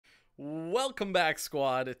Welcome back,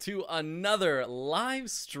 squad, to another live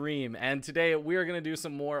stream, and today we're gonna do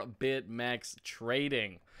some more Bitmex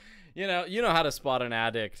trading. You know how to spot an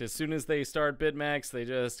addict. As soon as they start Bitmex, they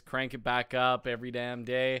just crank it back up every damn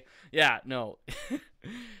day. Yeah, no.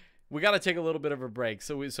 We gotta take a little bit of a break.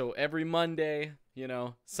 So every Monday,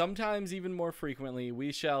 sometimes even more frequently,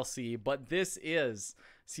 we shall see. But this is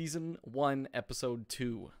Season 1, Episode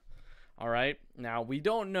 2. All right, now we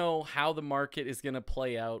don't know how the market is going to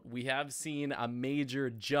play out. We have seen a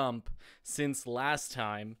major jump since last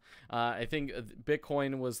time. I think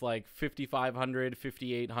Bitcoin was like 5,500,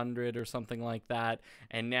 5,800 or something like that,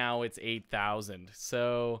 and now it's 8,000.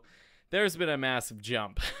 So there's been a massive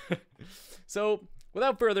jump. So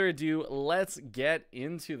without further ado, let's get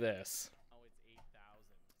into this.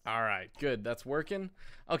 All right, good. That's working.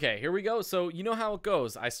 Okay, here we go. So you know how it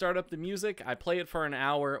goes. I start up the music. I play it for an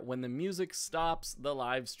hour. When the music stops, the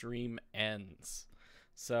live stream ends.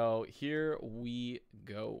 So here we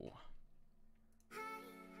go.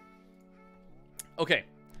 Okay,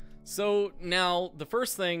 so now the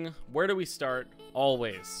first thing, where do we start?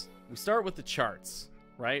 Always. We start with the charts,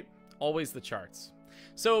 right? Always the charts.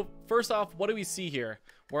 So first off, what do we see here?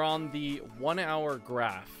 We're on the 1 hour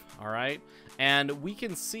graph, all right? And we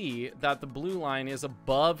can see that the blue line is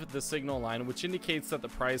above the signal line, which indicates that the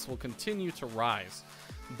price will continue to rise.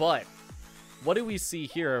 But what do we see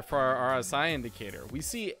here for our RSI indicator? We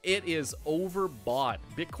see it is overbought.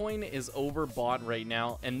 Bitcoin is overbought right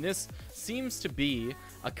now, and this seems to be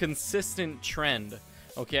a consistent trend.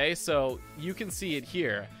 Okay, so you can see it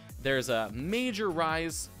here. There's a major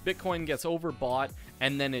rise, Bitcoin gets overbought,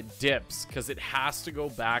 and then it dips because it has to go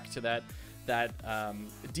back to that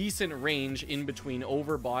decent range in between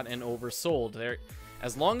overbought and oversold. There,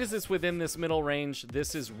 as long as it's within this middle range,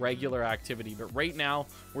 this is regular activity. But right now,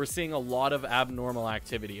 we're seeing a lot of abnormal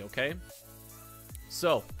activity, okay?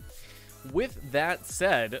 So, with that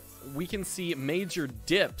said, we can see major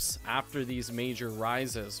dips after these major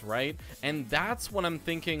rises, right? And that's what I'm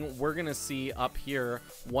thinking we're gonna see up here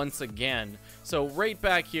once again. So right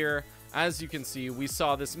back here, as you can see, we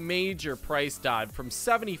saw this major price dive from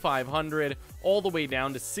 7,500 all the way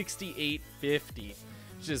down to 6,850,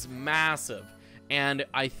 which is massive. And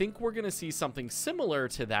I think we're going to see something similar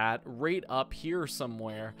to that right up here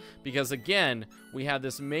somewhere, because again, we had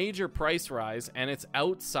this major price rise and it's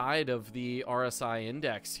outside of the RSI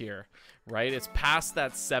index here, right? It's past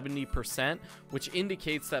that 70%, which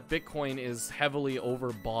indicates that Bitcoin is heavily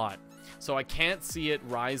overbought. So I can't see it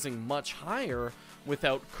rising much higher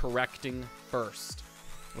without correcting first.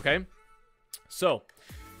 Okay? So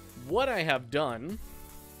what I have done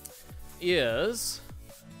is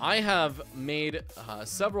I have made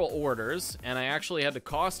several orders, and I actually had to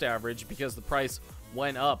cost average because the price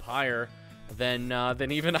went up higher than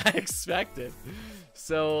even I expected.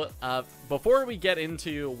 So before we get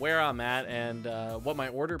into where I'm at and what my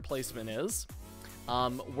order placement is,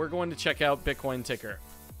 we're going to check out Bitcoin ticker.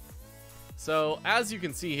 So as you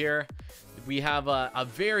can see here, we have a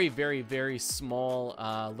very, very, very small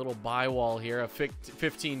little buy wall here, a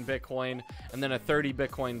 15 Bitcoin and then a 30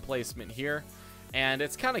 Bitcoin placement here. And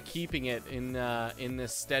it's kind of keeping it in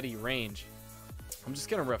this steady range. I'm just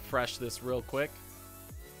going to refresh this real quick.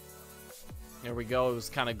 There we go. It was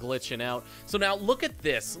kind of glitching out. So now look at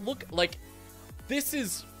this. Look, like, this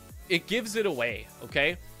is, it gives it away,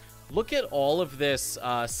 okay? Look at all of this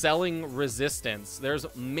selling resistance. There's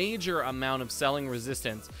a major amount of selling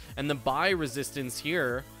resistance, and the buy resistance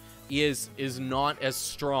here is not as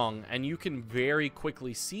strong, and you can very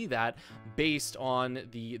quickly see that based on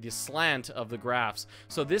the slant of the graphs.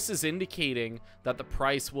 So this is indicating that the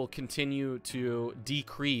price will continue to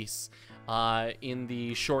decrease in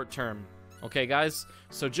the short term. Okay, guys,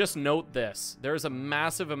 so just note this. There's a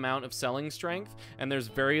massive amount of selling strength, and there's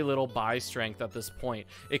very little buy strength at this point.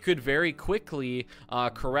 It could very quickly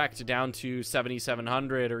correct down to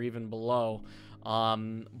 7,700 or even below.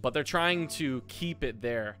 But they're trying to keep it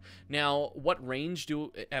there. Now, what range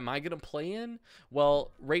am I going to play in? Well,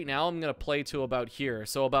 right now I'm going to play to about here,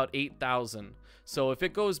 so about 8,000. So if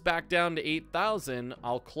it goes back down to 8,000,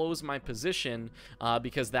 I'll close my position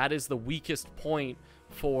because that is the weakest point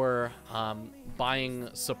for buying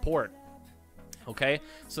support. Okay,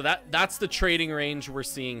 so that's the trading range we're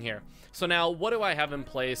seeing here. So now, what do I have in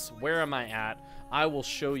place? Where am I at? I will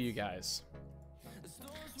show you guys.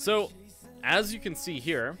 So as you can see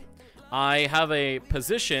here, I have a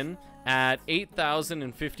position at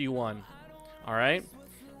 8,051. All right,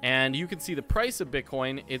 and you can see the price of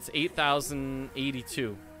Bitcoin. It's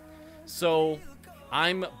 8,082. So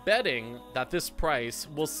I'm betting that this price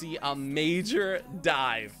will see a major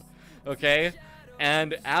dive. Okay,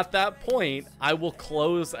 And at that point, I will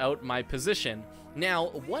close out my position. Now,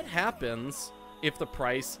 what happens if the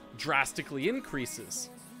price drastically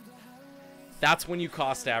increases? That's when you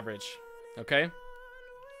cost average, okay?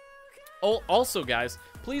 Oh, also, guys,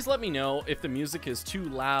 please let me know if the music is too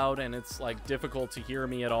loud and it's like difficult to hear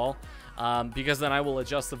me at all, because then I will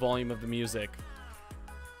adjust the volume of the music.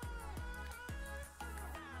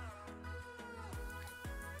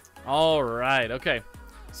 All right, okay.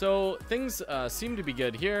 So things seem to be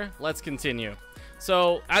good here. Let's continue.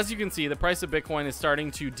 So as you can see, the price of Bitcoin is starting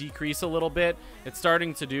to decrease a little bit. It's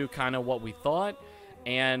starting to do kind of what we thought.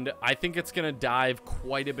 And I think it's going to dive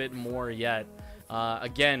quite a bit more yet.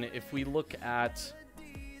 Again, if we look at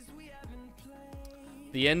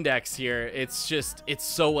the index here, it's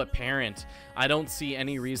so apparent. I don't see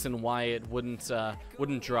any reason why it wouldn't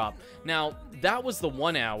drop. Now, that was the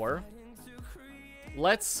 1 hour.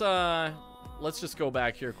 Let's just go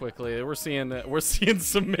back here quickly. We're seeing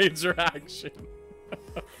some major action.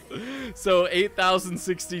 So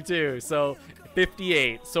 8,062. So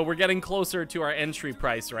 58. So we're getting closer to our entry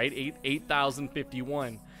price, right?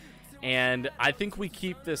 8,051. And I think we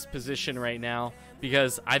keep this position right now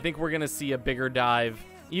because I think we're gonna see a bigger dive.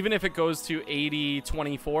 Even if it goes to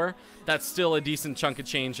 80.24, that's still a decent chunk of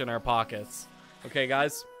change in our pockets. Okay,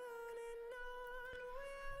 guys.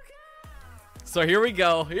 So here we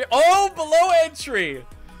go. Oh, below entry.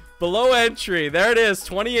 Below entry. There it is.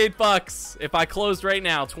 28 bucks. If I closed right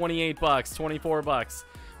now, 28 bucks, 24 bucks.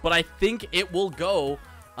 But I think it will go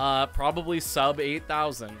probably sub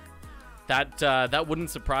 8,000. That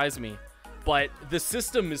wouldn't surprise me. But the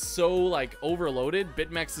system is so like overloaded.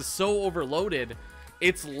 Bitmex is so overloaded.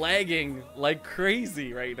 It's lagging like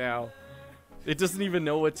crazy right now. It doesn't even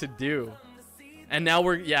know what to do. And now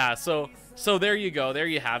yeah, so there you go. There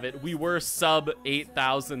you have it. We were sub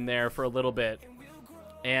 8,000 there for a little bit.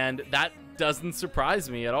 And that doesn't surprise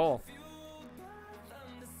me at all.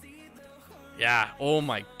 Yeah, oh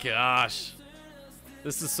my gosh.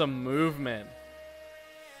 This is some movement.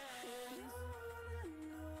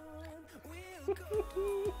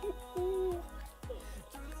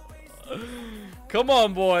 Come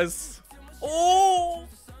on, boys. Oh!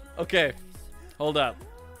 Okay, hold up.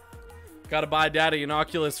 Gotta buy Daddy an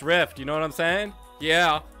Oculus Rift, you know what I'm saying?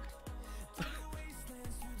 Yeah.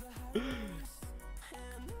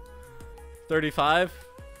 35,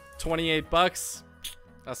 28 bucks.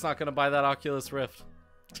 That's not gonna buy that Oculus Rift.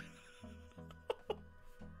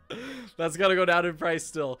 That's gonna go down in price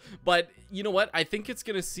still. But you know what? I think it's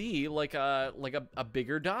gonna see like a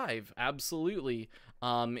bigger dive. Absolutely.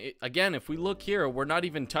 Again, if we look here, we're not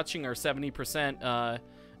even touching our 70%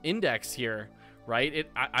 index here, right?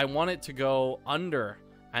 I want it to go under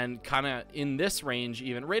and kind of in this range,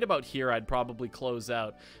 even right about here. I'd probably close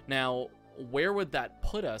out. Now, where would that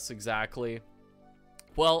put us exactly?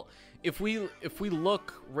 Well, if we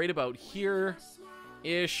look right about here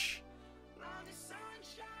ish,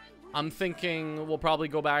 I'm thinking we'll probably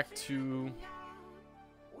go back to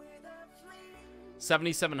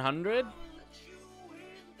 7,700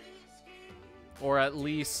 or at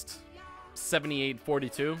least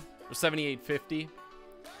 78.42 or 78.50.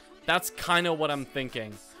 That's kind of what I'm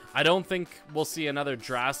thinking. I don't think we'll see another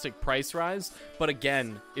drastic price rise, but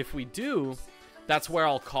again, if we do, that's where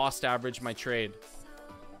I'll cost average my trade,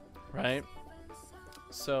 right?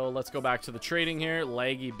 So let's go back to the trading here.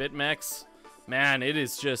 Laggy Bitmex. Man, it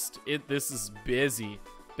is just, this is busy.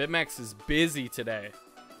 Bitmex is busy today.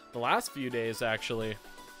 The last few days, actually.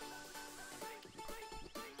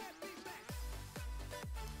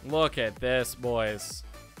 Look at this, boys.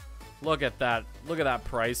 Look at that. Look at that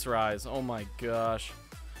price rise. Oh my gosh.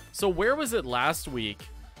 So where was it last week?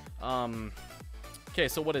 Okay,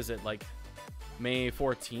 so what is it? Like May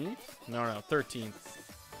 14th? No, 13th.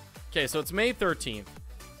 Okay, so it's May 13th.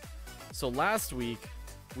 So last week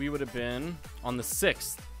we would have been on the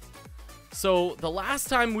 6th. So the last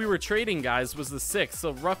time we were trading, guys, was the 6th.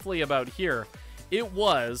 So roughly about here. It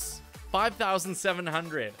was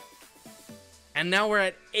 5,700. And now we're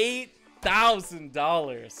at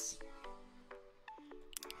 $8,000.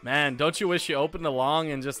 Man, don't you wish you opened the long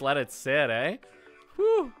and just let it sit, eh?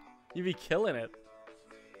 Whew, you'd be killing it.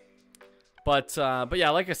 But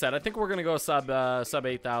yeah, like I said, I think we're gonna go sub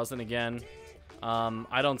 8,000 again.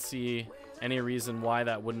 I don't see any reason why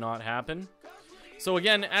that would not happen. So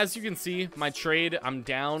again, as you can see, my trade, I'm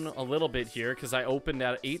down a little bit here because I opened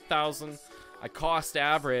at 8,000. I cost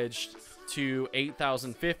averaged to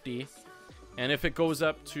 8,050. And if it goes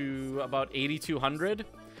up to about 8,200,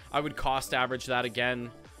 I would cost average that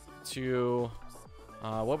again to,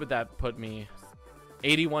 what would that put me?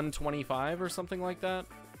 81.25 or something like that.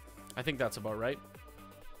 I think that's about right.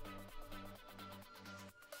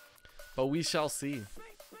 But we shall see.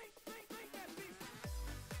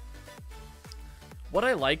 What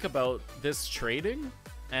I like about this trading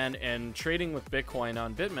and trading with Bitcoin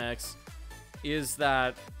on Bitmex is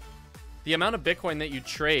that the amount of Bitcoin that you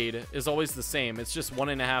trade is always the same. It's just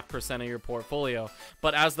 1.5% of your portfolio.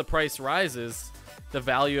 But as the price rises, the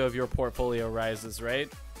value of your portfolio rises, right?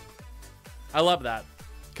 I love that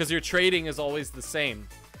because your trading is always the same.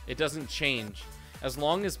 It doesn't change. As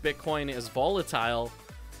long as Bitcoin is volatile,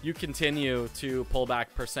 you continue to pull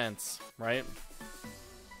back percents, right?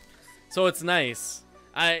 So it's nice.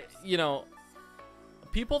 You know,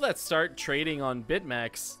 people that start trading on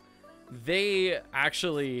Bitmex, they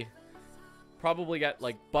actually probably get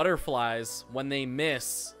like butterflies when they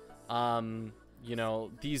miss, you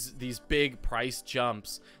know, these big price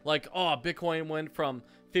jumps. Like, oh, Bitcoin went from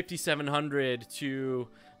 5,700 to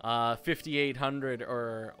 5,800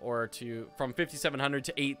 or to from 5,700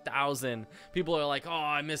 to 8,000. People are like, oh,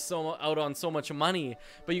 I missed out on so much money.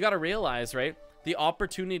 But you got to realize, right? The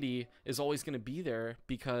opportunity is always going to be there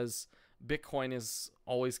because Bitcoin is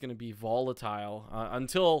always going to be volatile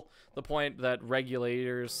until the point that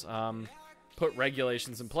regulators put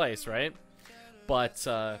regulations in place, right? But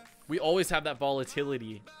we always have that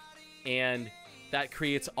volatility, and that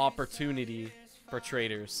creates opportunity for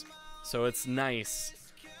traders. So it's nice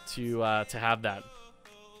to have that.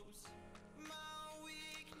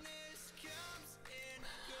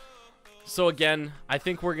 So again, I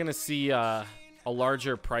think we're gonna see a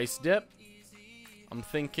larger price dip. I'm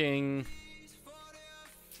thinking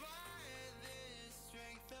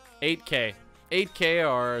 8K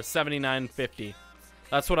or 79.50.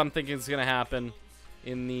 That's what I'm thinking is gonna happen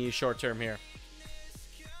in the short term here.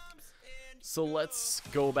 So let's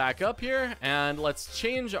go back up here and let's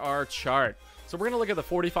change our chart. So we're gonna look at the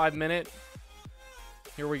 45-minute.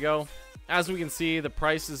 Here we go. As we can see, the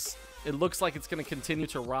price is, it looks like it's gonna continue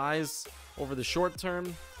to rise over the short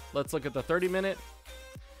term. Let's look at the 30-minute.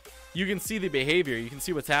 You can see the behavior. You can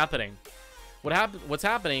see what's happening. What's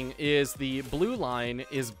happening is the blue line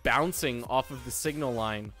is bouncing off of the signal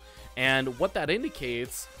line. And what that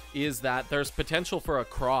indicates is that there's potential for a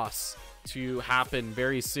cross to happen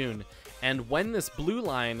very soon. And when this blue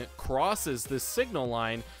line crosses this signal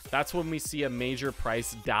line, that's when we see a major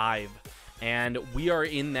price dive. And we are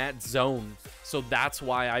in that zone. So that's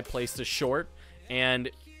why I placed a short.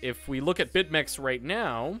 And if we look at Bitmex right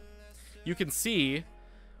now, you can see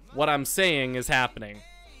what I'm saying is happening.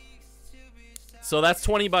 So that's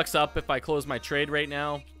 20 bucks up if I close my trade right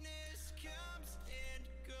now.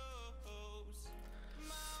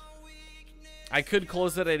 I could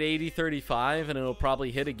close it at 80.35 and it'll probably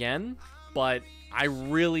hit again, but I'm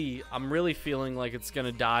really feeling like it's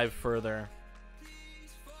gonna dive further.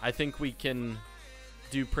 I think we can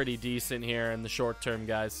do pretty decent here in the short term,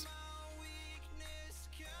 guys.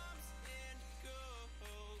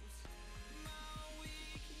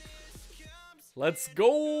 Let's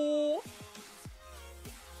go.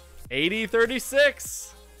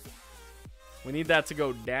 80.36. We need that to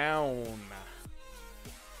go down.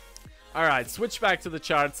 All right, switch back to the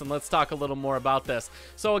charts and let's talk a little more about this.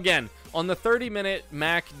 So again, on the 30-minute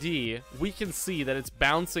MACD, we can see that it's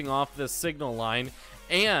bouncing off this signal line,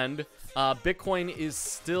 and Bitcoin is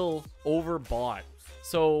still overbought.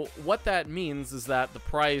 So what that means is that the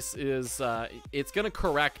price is, it's going to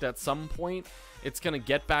correct at some point. It's going to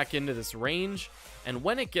get back into this range. And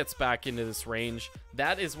when it gets back into this range,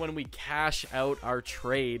 that is when we cash out our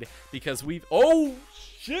trade, because we've, oh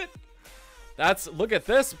shit. Look at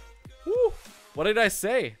this. Woo. What did I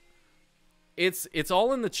say? It's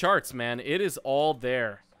all in the charts, man. It is all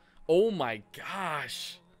there. Oh my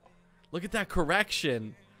gosh. Look at that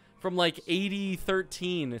correction from like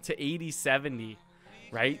 80.13 to 80.70,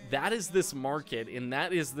 right? That is this market, and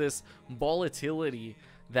that is this volatility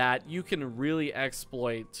that you can really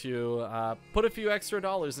exploit to put a few extra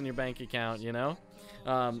dollars in your bank account, you know,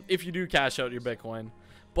 if you do cash out your Bitcoin.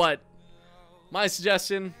 But my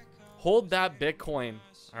suggestion, hold that Bitcoin,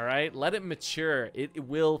 all right? Let it mature. It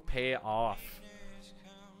will pay off.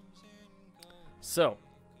 So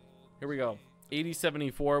here we go.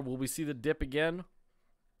 80.74. Will we see the dip again?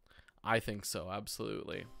 I think so,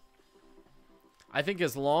 absolutely. I think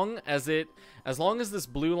as long as this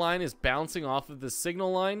blue line is bouncing off of the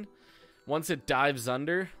signal line, once it dives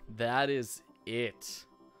under, that is it.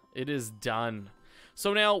 It is done.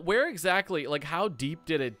 So now, where exactly, like, how deep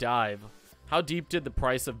did it dive? How deep did the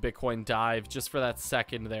price of Bitcoin dive just for that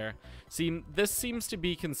second there? See, this seems to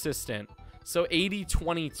be consistent. So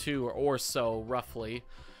 80.22 or so, roughly.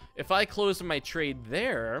 If I closed my trade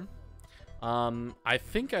there, I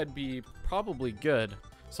think I'd be probably good.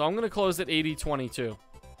 So I'm going to close at 80.22.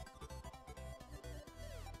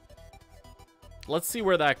 let's see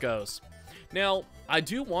where that goes. Now, I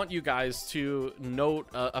do want you guys to note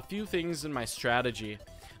a few things in my strategy.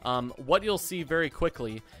 What you'll see very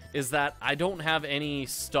quickly is that I don't have any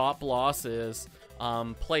stop losses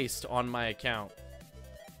placed on my account.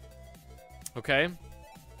 Okay?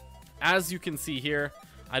 As you can see here,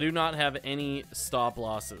 I do not have any stop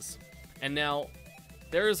losses. And now,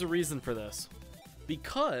 there is a reason for this.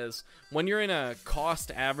 Because when you're in a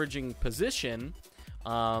cost averaging position,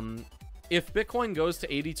 if Bitcoin goes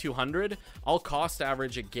to 8,200, I'll cost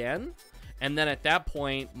average again. And then at that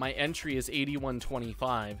point, my entry is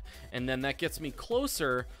 81.25. And then that gets me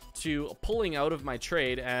closer to pulling out of my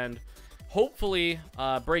trade and hopefully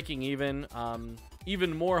breaking even.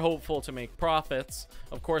 Even more hopeful to make profits.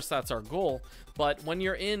 Of course, that's our goal. But when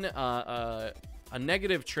you're in a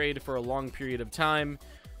negative trade for a long period of time,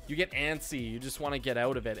 you get antsy. You just want to get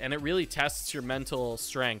out of it. And it really tests your mental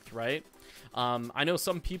strength, right? I know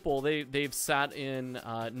some people, they've sat in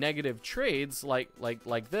negative trades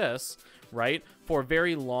like this, right, for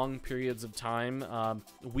very long periods of time,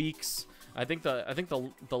 weeks. I think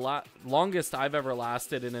the longest I've ever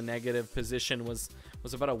lasted in a negative position was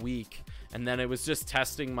about a week, and then it was just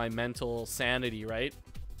testing my mental sanity, right?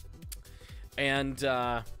 And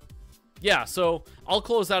yeah, so I'll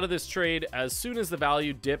close out of this trade as soon as the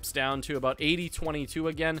value dips down to about 80.22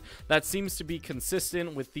 again. That seems to be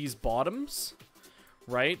consistent with these bottoms,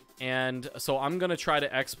 right? And so I'm gonna try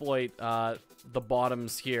to exploit the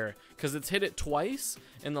bottoms here because it's hit it twice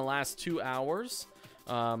in the last 2 hours,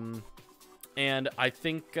 and I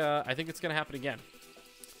think it's gonna happen again.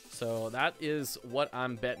 So that is what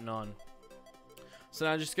I'm betting on. So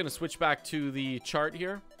now I'm just gonna switch back to the chart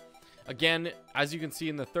here. Again, as you can see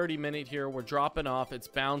in the 30-minute here, we're dropping off, it's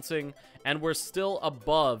bouncing, and we're still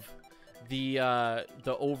above the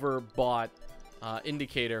overbought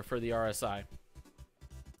indicator for the RSI.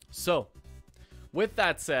 So, with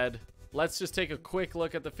that said, let's just take a quick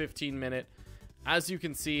look at the 15-minute. As you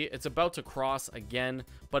can see, it's about to cross again,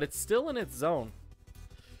 but it's still in its zone.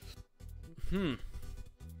 I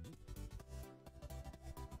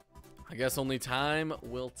guess only time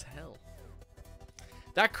will tell.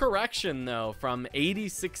 That correction, though, from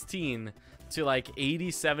 80.16 to like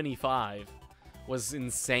 80.75 was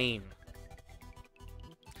insane.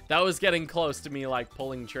 That was getting close to me, like,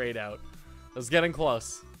 pulling trade out. It was getting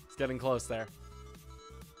close. It's getting close there.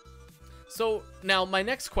 So, now, my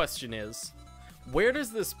next question is, where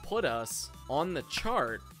does this put us on the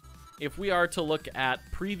chart if we are to look at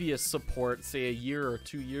previous support, say, a year or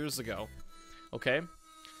 2 years ago? Okay?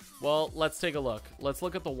 Well, let's take a look. Let's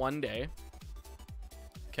look at the 1 day.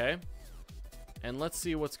 Okay, and let's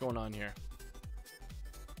see what's going on here.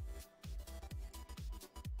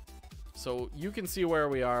 So you can see where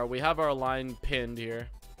we are. We have our line pinned here.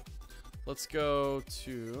 Let's go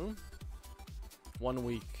to 1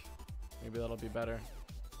 week. Maybe that'll be better.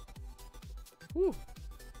 Woo.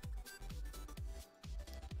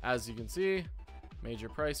 As you can see, major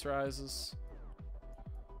price rises.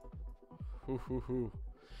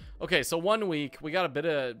 Okay, so 1 week, we got a bit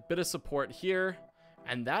of support here.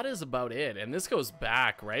 And that is about it. And this goes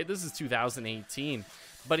back, right? This is 2018.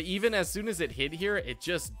 But even as soon as it hit here, it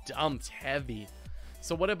just dumped heavy.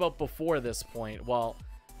 So what about before this point? Well,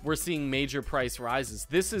 we're seeing major price rises.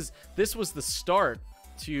 This was the start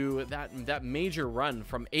to that major run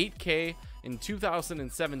from 8K in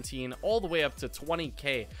 2017 all the way up to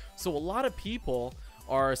 20K. So a lot of people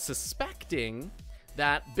are suspecting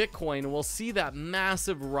that Bitcoin will see that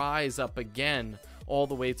massive rise up again all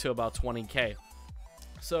the way to about 20K.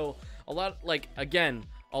 So a lot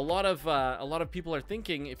of people are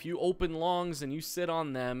thinking if you open longs and you sit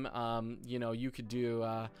on them, you know, you could do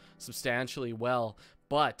substantially well.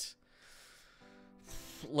 But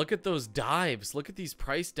look at those dives. Look at these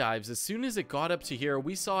price dives. As soon as it got up to here,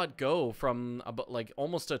 we saw it go from about like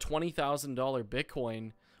almost a $20,000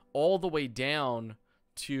 Bitcoin all the way down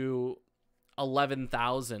to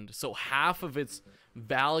 11,000. So half of its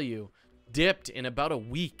value dipped in about a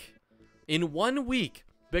week. In 1 week,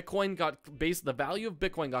 the value of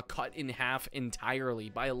Bitcoin got cut in half entirely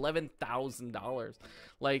by $11,000.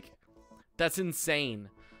 Like, that's insane.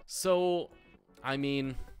 So, I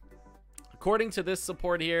mean, according to this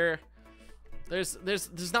support here, there's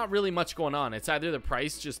not really much going on. It's either the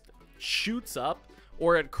price just shoots up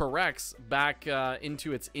or it corrects back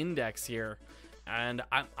into its index here. And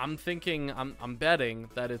I'm betting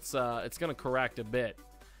that it's gonna correct a bit,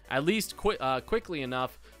 at least quickly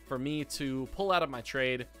enough for me to pull out of my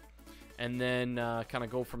trade and then kind of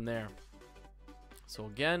go from there. So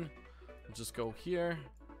again, we'll just go here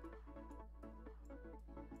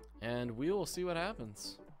and we will see what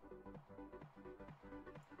happens.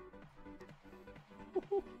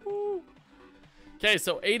 Okay,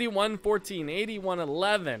 so 81.14,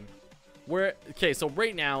 81.11. Okay, so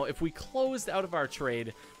right now, if we closed out of our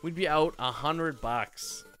trade, we'd be out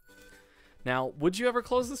 $100. Now, would you ever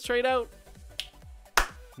close this trade out?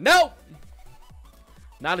 No!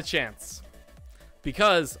 Not a chance.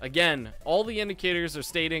 Because, again, all the indicators are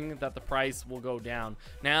stating that the price will go down.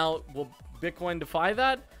 Now, will Bitcoin defy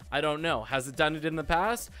that? I don't know. Has it done it in the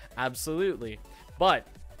past? Absolutely. But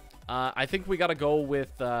I think we got to go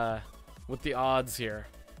with the odds here.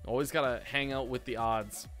 Always got to hang out with the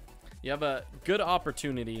odds. You have a good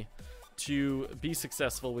opportunity to be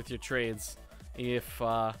successful with your trades if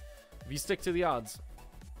you stick to the odds.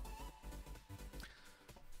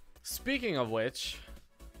 Speaking of which,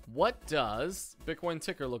 what does Bitcoin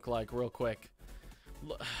ticker look like real quick?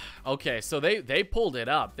 Okay, so they pulled it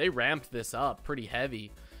up. They ramped this up pretty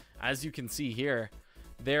heavy. As you can see here,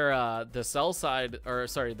 they're the sell side, or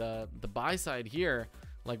sorry, the buy side here,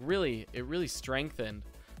 like it really strengthened.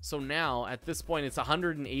 So now at this point it's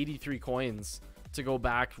 183 coins to go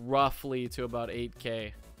back roughly to about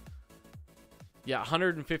 8K. Yeah,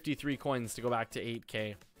 153 coins to go back to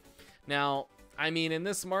 8K. Now, I mean, in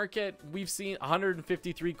this market, we've seen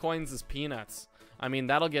 153 coins as peanuts. I mean,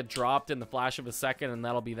 that'll get dropped in the flash of a second, and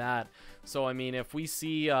that'll be that. So, I mean, if we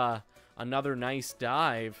see another nice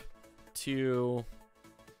dive to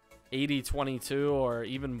 80.22 or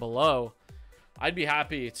even below, I'd be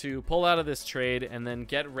happy to pull out of this trade and then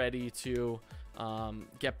get ready to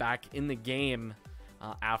get back in the game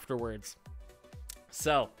afterwards.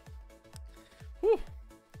 So, whew.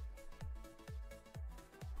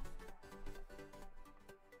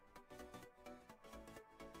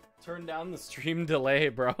 Turn down the stream delay,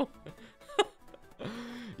 bro.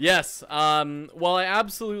 Yes, well, I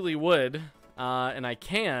absolutely would, and I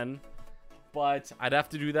can, but I'd have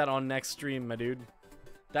to do that on next stream, my dude.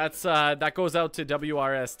 That's that goes out to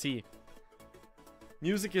WRST.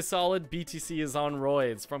 Music is solid, BTC is on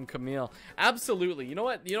roids, from Camille. Absolutely. You know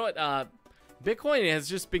what? Bitcoin has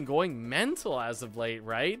just been going mental as of late,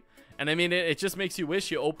 right? And I mean, it just makes you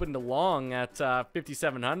wish you opened along at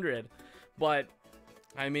 5,700. But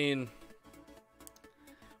I mean,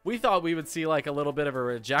 we thought we would see like a little bit of a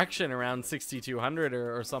rejection around 6,200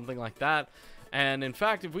 or something like that. And in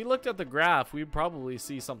fact, if we looked at the graph, we'd probably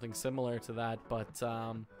see something similar to that. But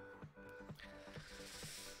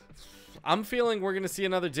I'm feeling we're going to see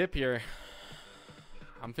another dip here.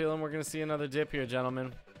 I'm feeling we're going to see another dip here,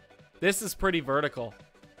 gentlemen. This is pretty vertical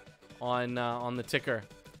on the ticker.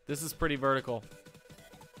 This is pretty vertical.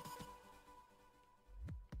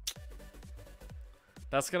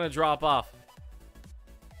 That's going to drop off.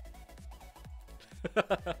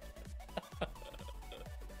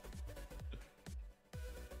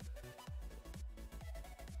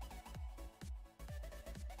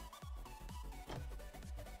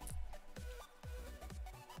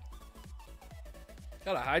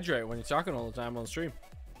 Gotta hydrate when you're talking all the time on the stream.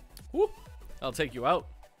 Whoop. I'll take you out.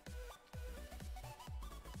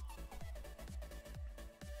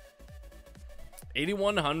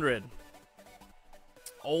 $8,100.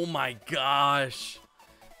 Oh my gosh.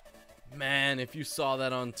 Man, if you saw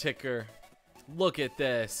that on ticker. Look at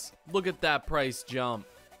this. Look at that price jump.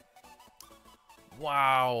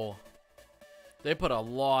 Wow. They put a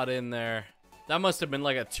lot in there. That must have been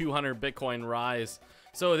like a 200 Bitcoin rise.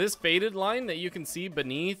 So this faded line that you can see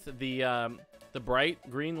beneath the bright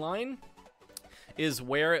green line is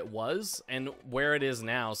where it was and where it is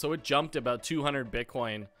now. So it jumped about 200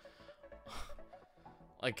 Bitcoin.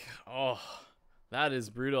 Like, oh, that is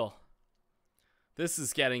brutal. This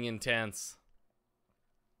is getting intense.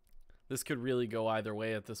 This could really go either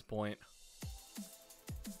way at this point.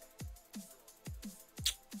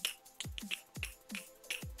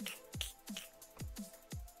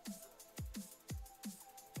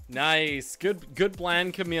 Nice. Good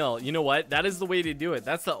plan, Camille. You know what? That is the way to do it.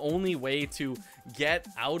 That's the only way to get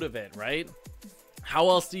out of it, right? How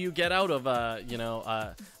else do you get out of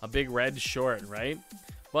a big red short, right?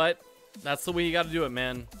 But that's the way you got to do it,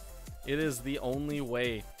 man. It is the only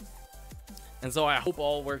way. And so I hope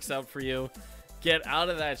all works out for you. Get out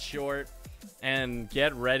of that short and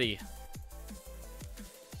get ready.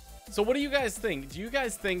 So what do you guys think? Do you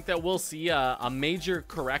guys think that we'll see a major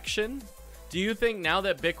correction? Do you think now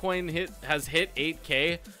that Bitcoin has hit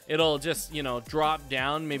 8K, it'll just, drop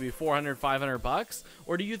down maybe 400, 500 bucks?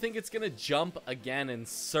 Or do you think it's going to jump again and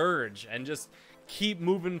surge and just keep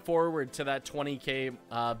moving forward to that 20K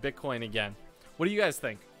Bitcoin again? What do you guys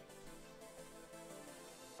think?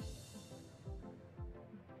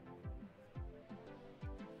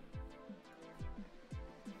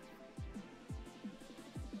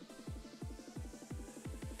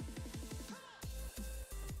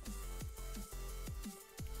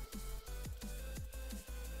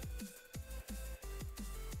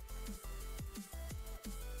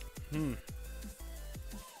 Oh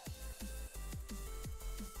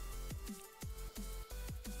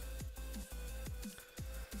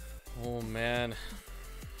man.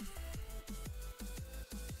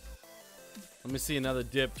 Let me see another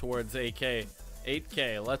dip towards 8K.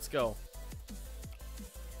 8K, let's go.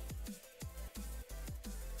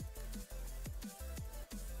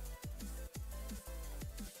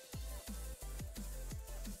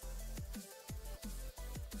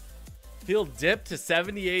 Feel dip to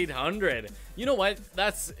 7,800. You know what?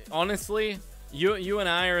 That's honestly, you and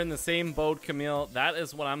I are in the same boat, Camille. That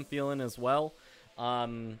is what I'm feeling as well.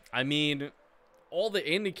 I mean, all the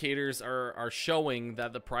indicators are showing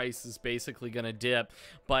that the price is basically going to dip,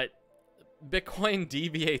 but Bitcoin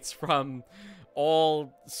deviates from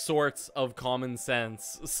all sorts of common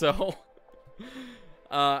sense. So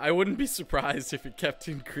I wouldn't be surprised if it kept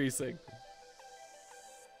increasing.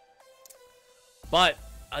 But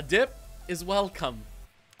a dip is welcome.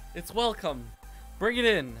 It's welcome. Bring it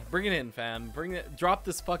in. Bring it in, fam. Bring it. Drop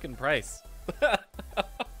this fucking price.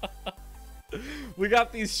 We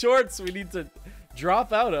got these shorts we need to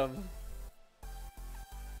drop out of.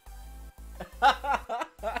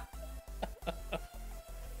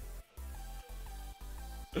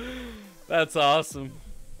 That's awesome.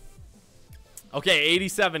 Okay,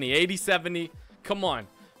 80-70, 80-70. Come on.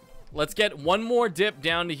 Let's get one more dip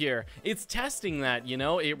down to here. It's testing that, you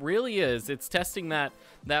know? It really is. It's testing that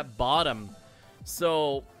bottom.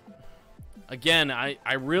 So again,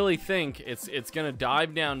 I really think it's going to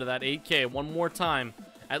dive down to that 8K one more time.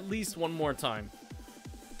 At least one more time.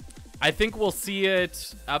 I think we'll see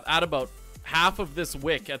it at about half of this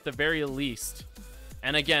wick at the very least.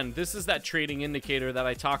 And again, this is that trading indicator that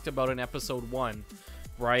I talked about in episode 1,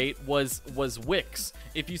 right? Was wicks.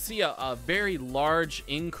 If you see a very large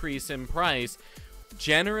increase in price,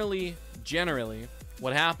 generally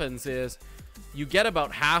what happens is you get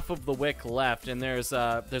about half of the wick left, and there's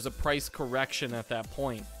a price correction at that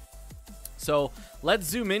point. So let's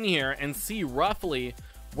zoom in here and see roughly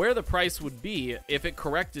where the price would be if it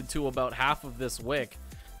corrected to about half of this wick.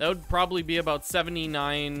 That would probably be about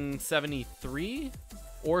 79.73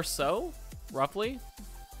 or so, roughly.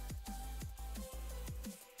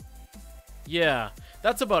 Yeah,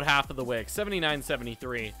 that's about half of the wick,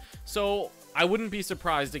 79.73. So I wouldn't be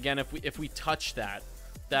surprised again if we touch that.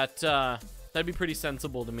 That'd be pretty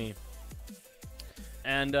sensible to me.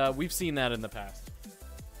 And we've seen that in the past.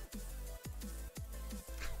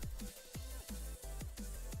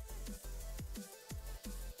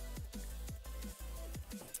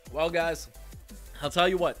 Well, guys, I'll tell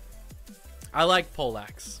you what. I like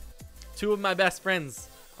Polax. 2 of my best friends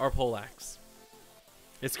are Polax.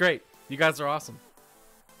 It's great. You guys are awesome.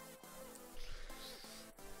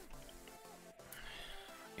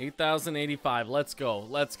 8,085. Let's go.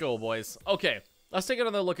 Let's go, boys. Okay, let's take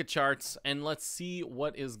another look at charts and let's see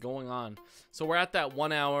what is going on. So we're at that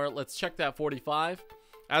 1 hour. Let's check that 45.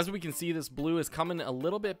 As we can see, this blue is coming a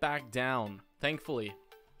little bit back down, thankfully.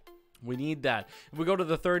 We need that. If we go to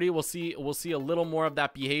the 30, we'll see a little more of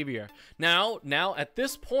that behavior. Now at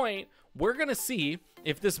this point, we're gonna see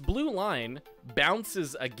if this blue line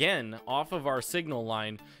bounces again off of our signal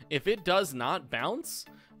line. If it does not bounce,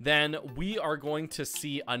 then we are going to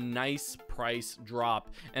see a nice price drop.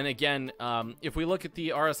 And again, if we look at the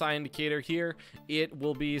RSI indicator here, it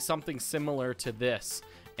will be something similar to this.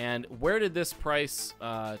 And where did this price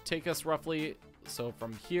take us roughly? So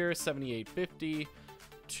from here, 78.50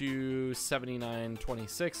 to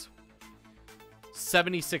 79.26,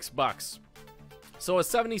 76 bucks. So a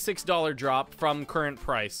 $76 drop from current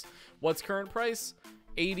price. What's current price?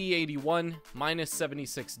 80.81 minus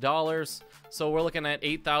 $76. So we're looking at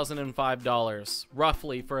 $8,005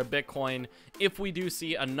 roughly for a Bitcoin if we do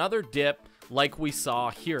see another dip like we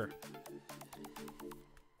saw here.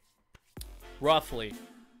 Roughly.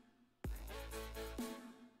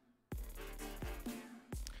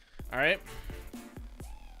 All right.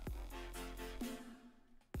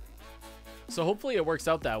 So hopefully it works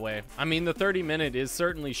out that way. I mean, the 30-minute is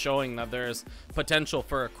certainly showing that there's potential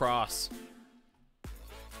for a cross.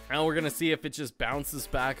 Now we're going to see if it just bounces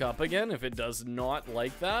back up again, if it does not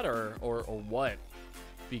like that or what.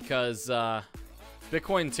 Because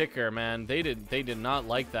Bitcoin ticker, man, they did not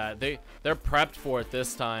like that. They're prepped for it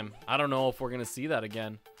this time. I don't know if we're going to see that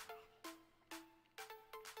again.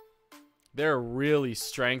 They're really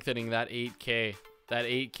strengthening that 8K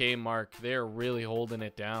mark. They're really holding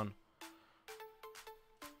it down.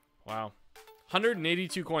 Wow.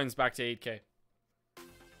 182 coins back to 8K.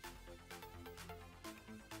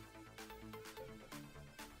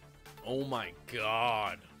 Oh my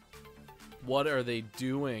god. What are they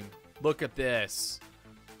doing? Look at this.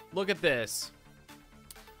 Look at this.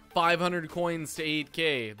 500 coins to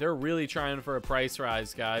 8K. They're really trying for a price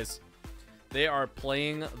rise, guys. They are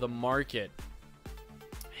playing the market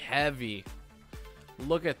heavy.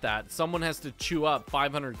 Look at that. Someone has to chew up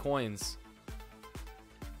 500 coins.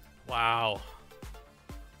 Wow.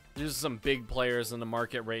 There's some big players in the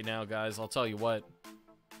market right now, guys. I'll tell you what.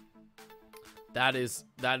 That is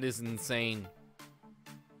insane.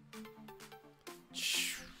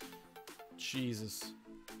 Jesus.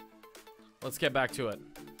 Let's get back to it.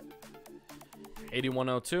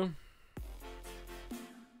 8102.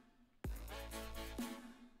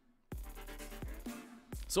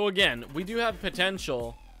 So again, we do have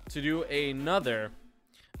potential to do another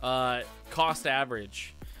cost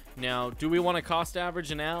average. Now, do we want to cost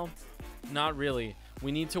average now? Not really.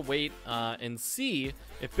 We need to wait and see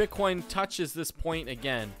if Bitcoin touches this point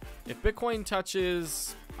again. If Bitcoin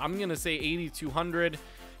touches, I'm going to say 8,200,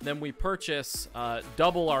 then we purchase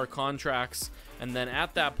double our contracts, and then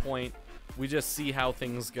at that point, we just see how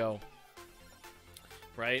things go.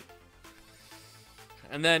 Right?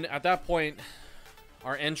 And then at that point,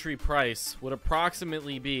 our entry price would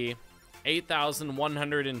approximately be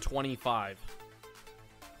 8,125.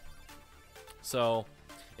 So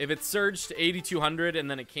if it surged to 8,200 and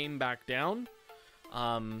then it came back down,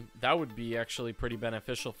 that would be actually pretty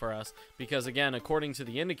beneficial for us, because again, according to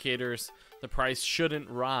the indicators, the price shouldn't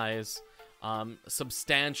rise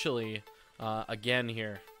substantially again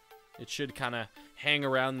here. It should kind of hang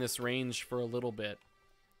around this range for a little bit.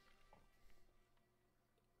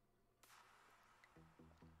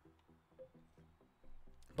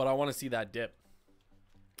 But I want to see that dip.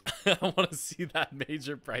 I want to see that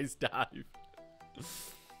major price dive.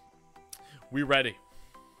 We ready.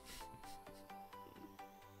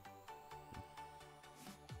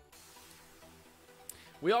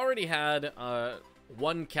 We already had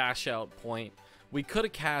one cash out point. We could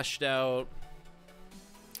have cashed out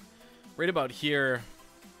right about here.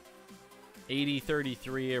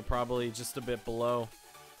 80.33 or probably just a bit below.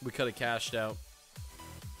 We could have cashed out.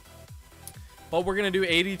 But we're going to do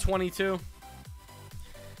 80.22.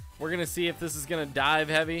 We're going to see if this is going to dive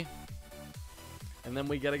heavy. And then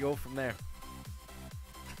we got to go from there.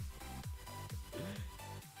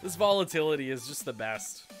 This volatility is just the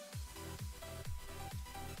best.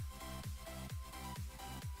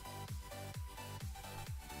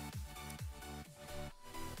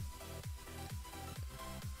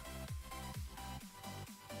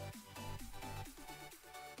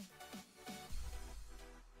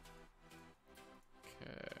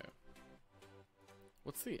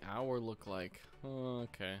 What's the hour look like? Oh,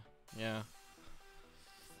 okay. Yeah.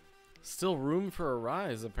 Still room for a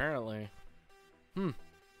rise, apparently.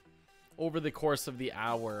 Over the course of the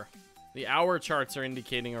hour. The hour charts are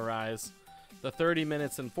indicating a rise. The 30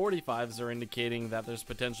 minutes and 45s are indicating that there's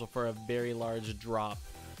potential for a very large drop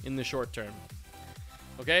in the short term.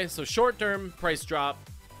 Okay, so short term, price drop.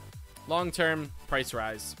 Long term, price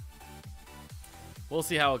rise. We'll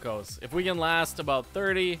see how it goes. If we can last about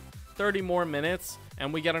 30 more minutes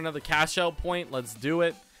and we get another cash out point, let's do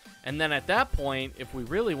it. And then at that point, if we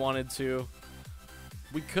really wanted to,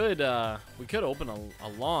 we could open a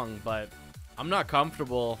long, but I'm not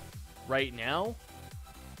comfortable right now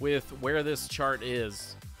with where this chart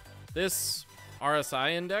is. This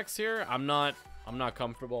RSI index here, I'm not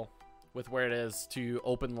comfortable with where it is to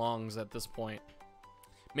open longs at this point.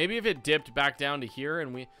 Maybe if it dipped back down to here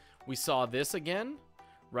and we saw this again,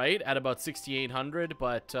 right, at about 6,800,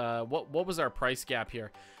 but what was our price gap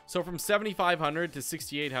here? So from 7,500 to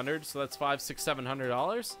 6,800, so that's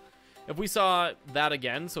 $700. If we saw that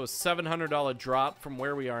again, so a $700 drop from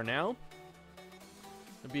where we are now,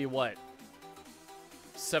 it'd be what?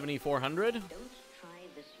 7,400? Don't try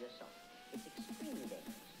this yourself. It's extremely dangerous.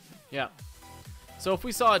 Yeah. So if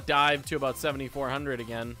we saw it dive to about 7,400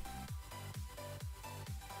 again,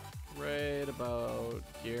 right about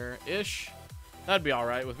here-ish, that'd be all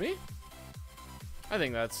right with me. I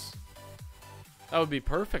think that would be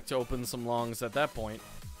perfect to open some longs at that point,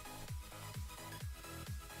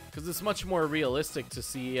 because it's much more realistic to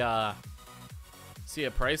see a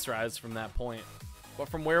price rise from that point. But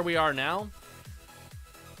from where we are now,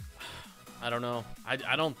 I don't know.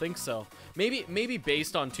 I don't think so. Maybe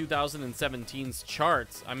based on 2017's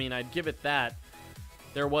charts, I mean, I'd give it that.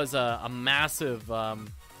 There was a massive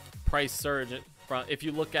price surge. If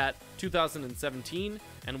you look at 2017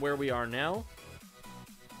 and where we are now.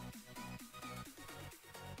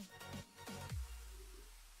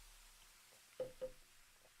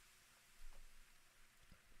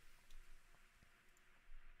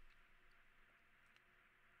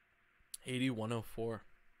 $81.04.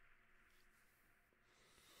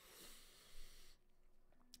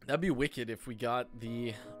 That'd be wicked if we got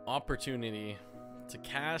the opportunity to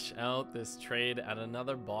cash out this trade at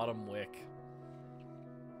another bottom wick.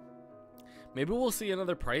 Maybe we'll see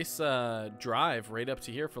another price drive right up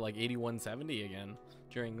to here for like 81.70 again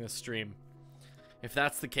during this stream. If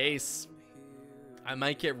that's the case, I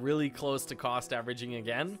might get really close to cost averaging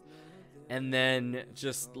again and then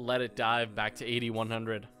just let it dive back to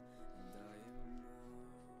 8100.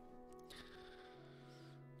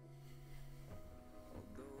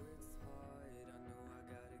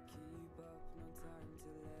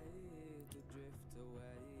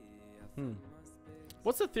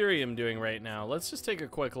 What's Ethereum doing right now? Let's just take a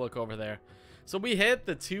quick look over there. So we hit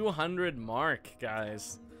the 200 mark,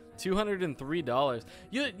 guys. $203.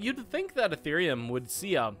 You'd think that Ethereum would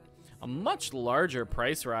see a much larger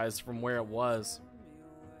price rise from where it was.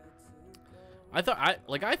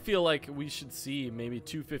 I feel like we should see maybe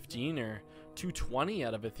 215 or 220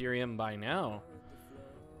 out of Ethereum by now,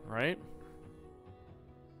 right?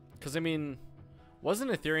 Because I mean,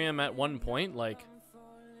 wasn't Ethereum at one point like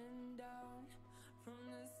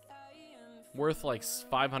worth like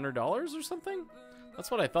 $500 or something?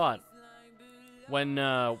 That's what I thought. When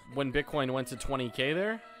Bitcoin went to 20K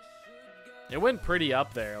there, it went pretty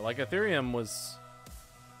up there. Like Ethereum was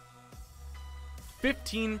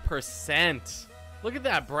 15%. Look at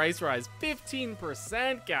that price rise,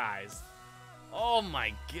 15%, guys. Oh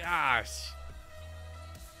my gosh.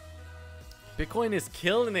 Bitcoin is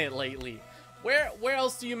killing it lately. Where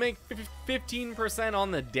else do you make 15%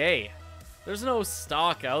 on the day? There's no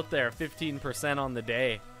stock out there 15% on the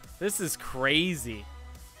day. This is crazy.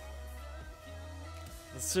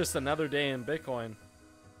 It's just another day in Bitcoin.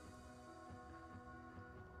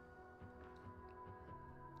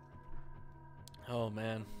 Oh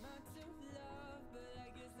man.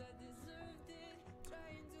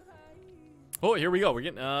 Oh, here we go.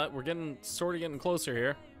 We're getting sort of getting closer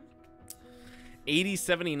here.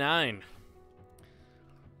 80.79.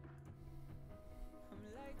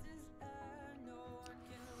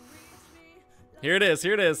 Here it is.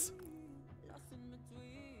 Here it is.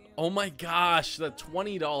 Oh my gosh, the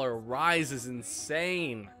 $20 rise is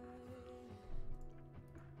insane.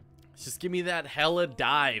 Just give me that hella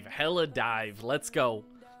dive. Hella dive. Let's go.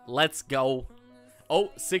 Let's go.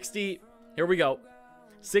 Oh, 60. Here we go.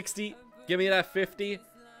 60. Give me that 50.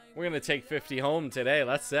 We're going to take 50 home today.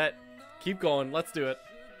 That's it. Keep going. Let's do it.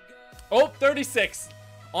 Oh, 36.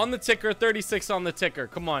 On the ticker. 36 on the ticker.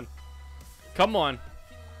 Come on. Come on.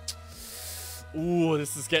 Ooh,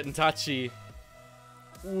 this is getting touchy.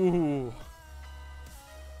 Ooh.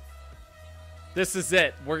 This is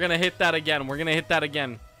it. We're going to hit that again. We're going to hit that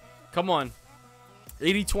again. Come on.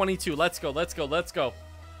 80.22. Let's go. Let's go. Let's go.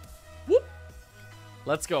 Whoop.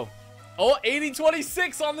 Let's go. Oh,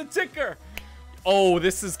 80.26 on the ticker. Oh,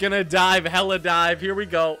 this is going to dive. Hella dive. Here we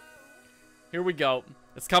go. Here we go.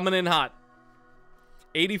 It's coming in hot.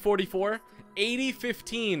 80.44.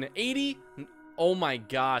 80.15. 80. Oh my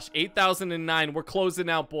gosh. 8,009. We're closing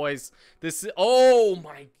out, boys. This is. Oh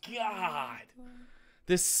my God.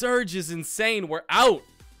 This surge is insane. We're out.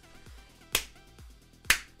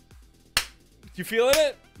 You feeling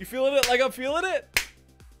it? You feeling it like I'm feeling it?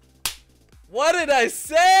 What did I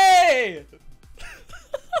say?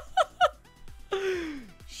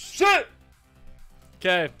 Shit.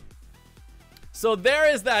 Okay. So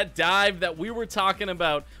there is that dive that we were talking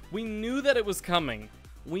about. We knew that it was coming.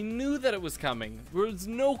 We knew that it was coming. There was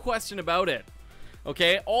no question about it.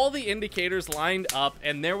 Okay, all the indicators lined up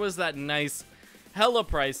and there was that nice hella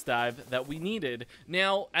price dive that we needed.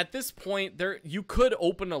 Now, at this point, you could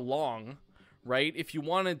open a long, right, if you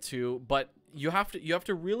wanted to, but you have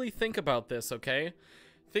to really think about this, okay?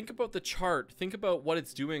 Think about the chart. Think about what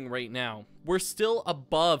it's doing right now. We're still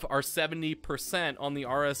above our 70% on the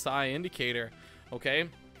RSI indicator, okay?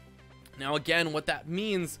 Now, again, what that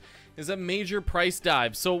means is a major price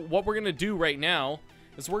dive. So what we're going to do right now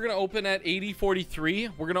is we're going to open at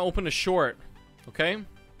 80.43. We're going to open a short, okay?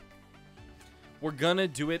 We're going to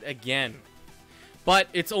do it again. But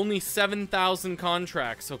it's only 7,000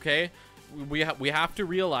 contracts, okay? We have to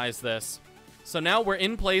realize this. So now we're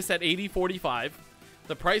in place at 80.45.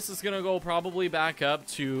 The price is going to go probably back up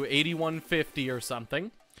to 81.50 or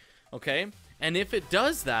something, okay? And if it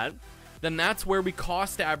does that, then that's where we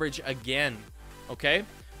cost average again, okay?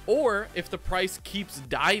 Or if the price keeps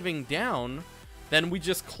diving down, then we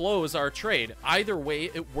just close our trade. Either way,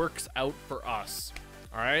 it works out for us,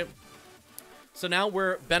 all right? So now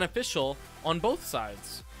we're beneficial on both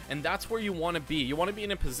sides, and that's where you want to be. You want to be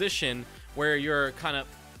in a position where you're kind of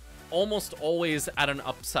almost always at an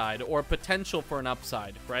upside or potential for an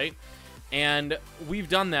upside, right? And we've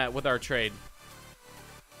done that with our trade.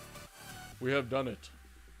 We have done it.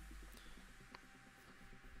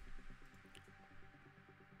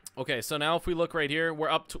 Okay, so now if we look right here, we're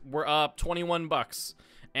up 21 bucks.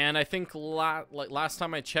 And I think last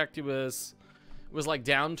time I checked, it was like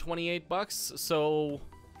down 28 bucks. So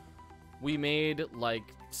we made like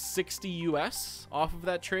 60 US off of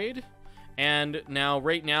that trade. And now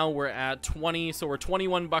right now we're at 20, so we're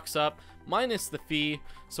 21 bucks up minus the fee.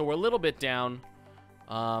 So we're a little bit down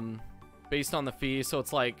based on the fee. So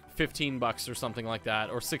it's like 15 bucks or something like that,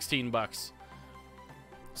 or 16 bucks.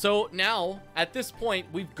 So now at this point,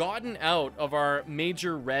 we've gotten out of our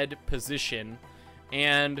major red position,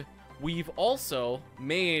 and we've also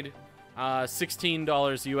made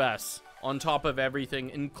 $16 US on top of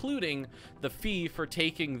everything, including the fee for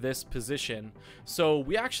taking this position. So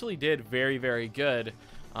we actually did very, very good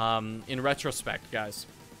in retrospect, guys.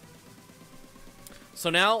 So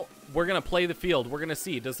now we're going to play the field. We're going to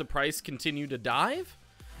see, does the price continue to dive?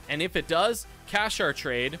 And if it does, cash our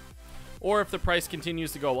trade. Or if the price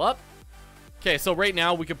continues to go up. Okay, so right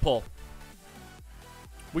now we could pull.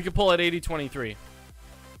 We could pull at 80.23.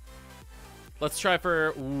 Let's try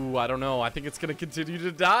for... Ooh, I don't know. I think it's going to continue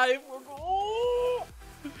to dive. Oh!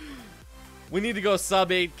 We need to go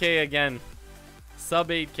sub 8K again. Sub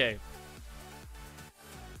 8K.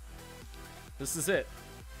 This is it.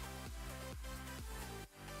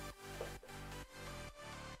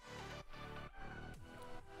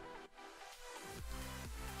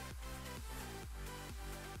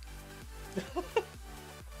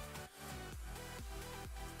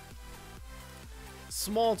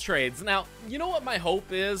 Small trades. Now, you know what my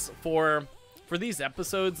hope is for these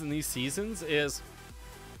episodes and these seasons is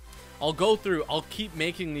I'll keep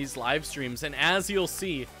making these live streams, and as you'll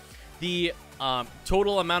see, the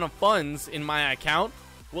total amount of funds in my account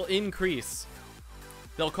will increase.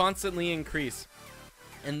 They'll constantly increase.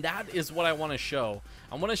 And that is what I want to show.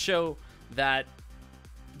 I want to show that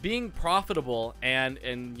being profitable and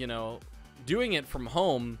you know, doing it from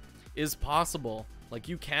home is possible. Like,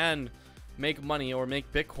 you can make money or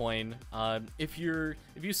make Bitcoin if you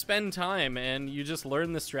spend time and you just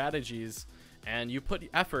learn the strategies and you put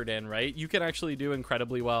effort in, right? You can actually do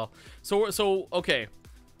incredibly well. So okay,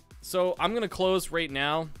 so I'm gonna close right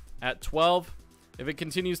now at 12. If it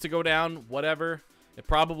continues to go down, whatever, it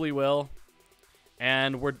probably will,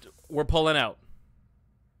 and we're pulling out.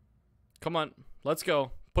 Come on, let's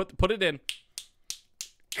go. Put it in.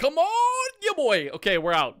 Come on, you boy. Okay,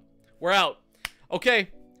 we're out. We're out. Okay,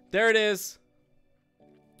 there it is.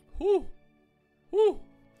 Whoo. Whoo.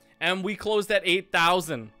 And we closed at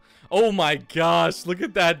 8,000. Oh my gosh, look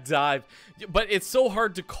at that dive. But it's so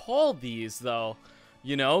hard to call these, though.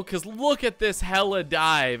 You know, because look at this hella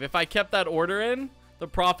dive. If I kept that order in, the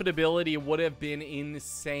profitability would have been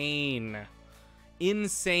insane.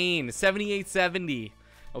 Insane. 78.70.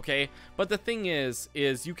 Okay, but the thing is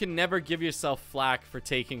you can never give yourself flack for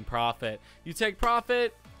taking profit. You take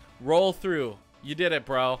profit, roll through. You did it,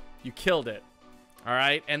 bro. You killed it. All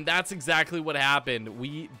right, and that's exactly what happened.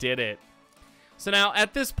 We did it. So now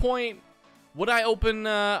at this point, would I open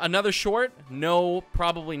another short? No,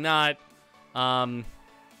 probably not.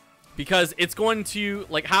 Because it's going to,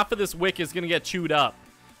 like, half of this wick is going to get chewed up,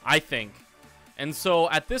 I think. And so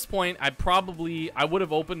at this point, I would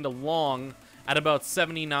have opened a long at about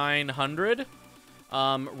 7,900,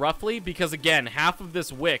 roughly, because again, half of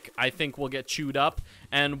this wick I think will get chewed up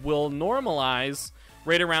and will normalize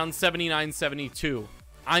right around 79.72.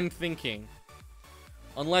 I'm thinking,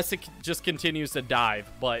 unless it just continues to dive,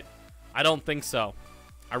 but I don't think so.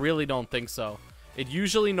 I really don't think so. It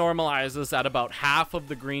usually normalizes at about half of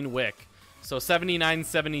the green wick, so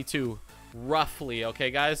 79.72 roughly.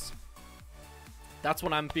 Okay, guys, that's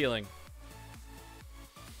what I'm feeling.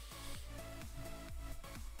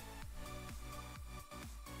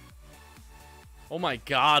 Oh my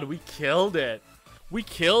god, we killed it. We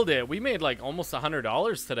killed it. We made like almost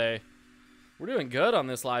 $100 today. We're doing good on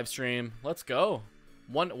this live stream. Let's go.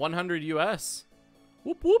 100 US.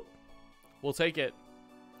 Whoop whoop. We'll take it.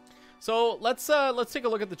 So let's take a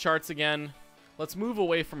look at the charts again. Let's move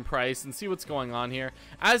away from price and see what's going on here.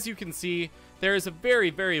 As you can see, there is a very,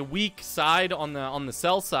 very weak side on the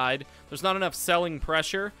sell side. There's not enough selling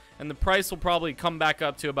pressure, and the price will probably come back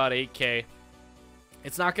up to about 8K.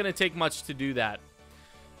 It's not going to take much to do that.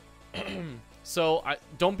 So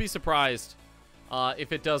don't be surprised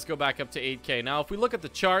if it does go back up to 8K. Now, if we look at the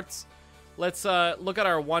charts, let's look at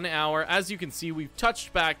our 1 hour. As you can see, we've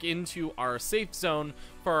touched back into our safe zone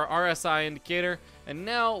for our RSI indicator. And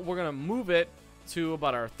now we're going to move it to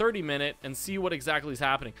about our 30-minute and see what exactly is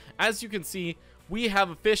happening. As you can see, we have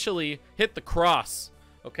officially hit the cross.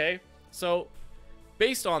 Okay? So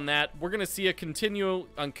based on that, we're going to see a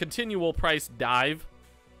continual price dive.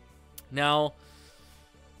 Now,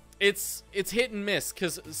 it's hit and miss,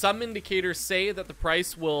 because some indicators say that the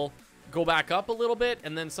price will go back up a little bit,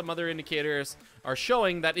 and then some other indicators are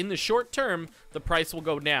showing that in the short term the price will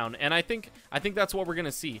go down. And I think that's what we're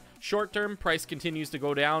gonna see. Short term, price continues to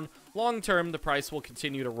go down. Long term, the price will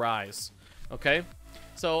continue to rise. Okay,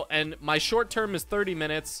 so, and my short term is 30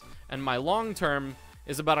 minutes and my long term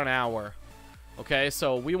is about an hour. Okay,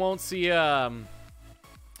 so we won't see a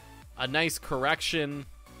nice correction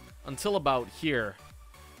until about here.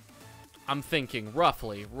 I'm thinking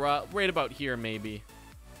roughly right about here maybe.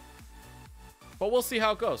 But we'll see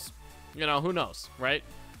how it goes. You know, who knows, right?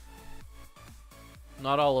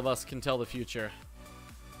 Not all of us can tell the future.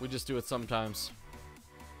 We just do it sometimes.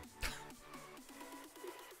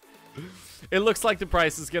 It looks like the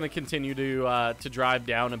price is going to continue to drive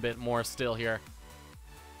down a bit more still here.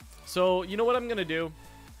 So, you know what I'm going to do?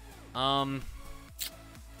 Oh,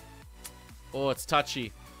 it's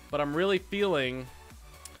touchy. But I'm really feeling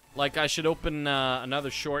like I should open another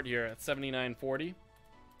short here at 79.40.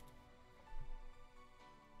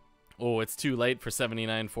 Oh, it's too late for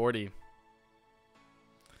 79.40.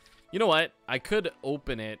 You know what? I could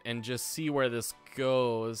open it and just see where this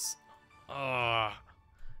goes. Oh,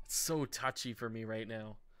 it's so touchy for me right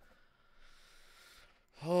now.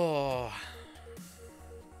 Oh.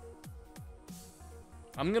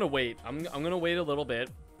 I'm going to wait. I'm going to wait a little bit.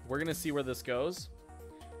 We're going to see where this goes.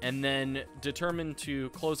 And then determine to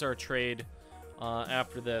close our trade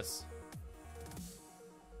after this.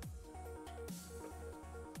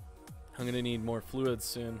 I'm going to need more fluids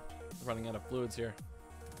soon. I'm running out of fluids here.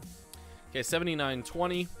 Okay,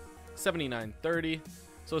 79.20, 79.30.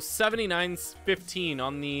 So 79.15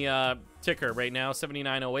 on the ticker right now.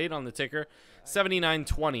 79.08 on the ticker.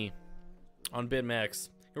 79.20 on Bitmex.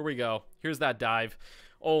 Here we go. Here's that dive.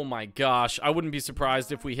 Oh my gosh. I wouldn't be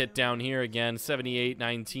surprised if we hit down here again.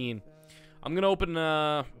 78.19. I'm going to open...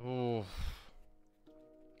 Oh,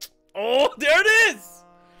 there it is!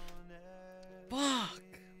 Fuck.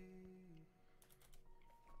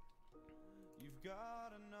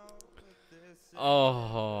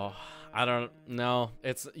 Oh, I don't know.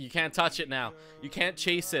 You can't touch it now. You can't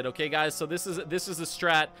chase it, okay, guys? So this is a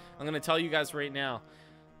strat. I'm gonna tell you guys right now.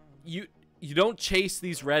 You don't chase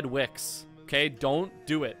these red wicks, okay? Don't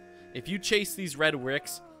do it. If you chase these red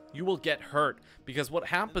wicks, you will get hurt, because what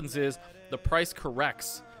happens is the price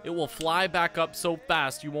corrects. It will fly back up so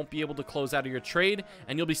fast you won't be able to close out of your trade,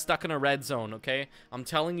 and you'll be stuck in a red zone, okay? I'm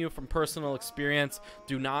telling you from personal experience,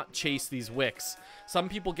 do not chase these wicks. Some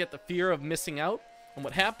people get the fear of missing out, and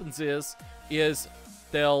what happens is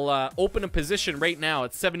they'll open a position right now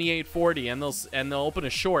at 78.40, and they'll open a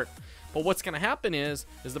short. But what's going to happen is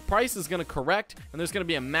the price is going to correct, and there's going to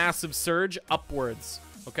be a massive surge upwards,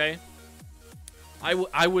 okay?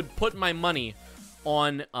 I would put my money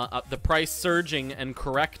on the price surging and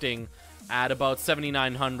correcting at about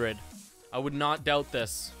 7,900. I would not doubt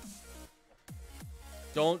this.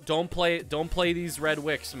 Don't play these red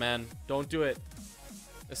wicks, man. Don't do it.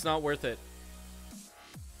 It's not worth it.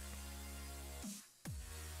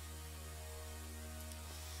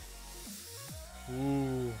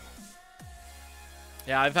 Ooh.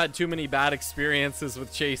 Yeah, I've had too many bad experiences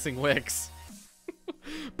with chasing wicks.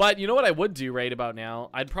 But you know what I would do right about now?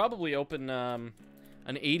 I'd probably open an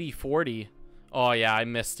 80.40. Oh yeah, I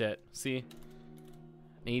missed it. See?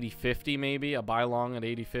 An 80.50 maybe, a buy long at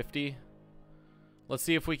 80.50. Let's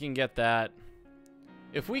see if we can get that.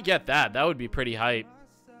 If we get that, that would be pretty hype.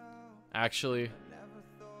 Actually.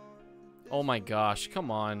 Oh my gosh,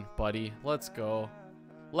 come on, buddy. Let's go.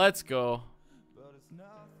 Let's go.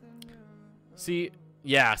 See?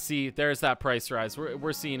 Yeah, see, there's that price rise.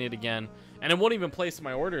 We're seeing it again. And it won't even place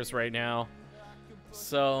my orders right now.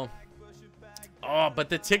 So, oh, but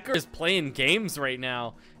the ticker is playing games right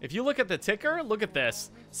now. If you look at the ticker, look at this.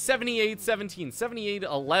 78.17,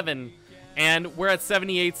 78.11, and we're at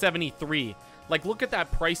 78.73. Like, look at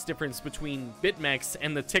that price difference between Bitmex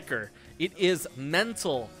and the ticker. It is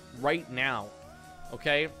mental right now.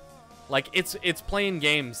 Okay? Like, it's playing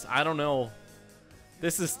games. I don't know.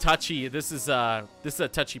 This is touchy. This is a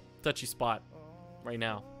touchy spot right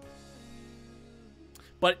now.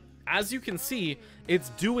 But as you can see, it's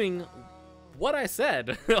doing what I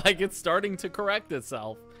said. Like, it's starting to correct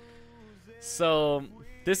itself. So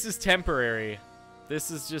this is temporary.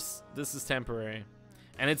 This is temporary.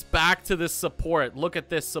 And it's back to this support. Look at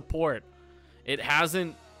this support. It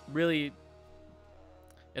hasn't really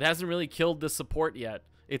killed the support yet.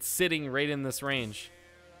 It's sitting right in this range.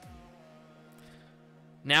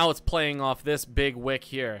 Now it's playing off this big wick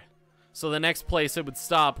here. So the next place it would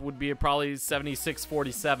stop would be probably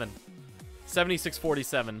 76.47.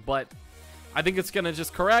 76.47. But I think it's gonna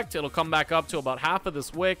just correct. It'll come back up to about half of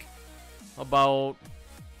this wick, about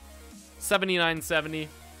 79.70,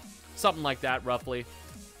 something like that, roughly.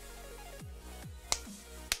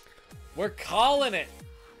 We're calling it.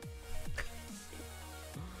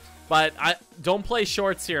 But I don't play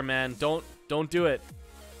shorts here, man. Don't do it.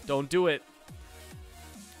 Don't do it.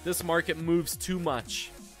 This market moves too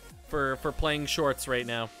much for playing shorts right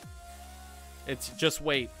now. It's just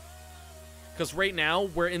wait. Because right now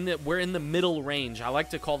we're in the middle range. I like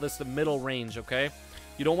to call this the middle range, okay?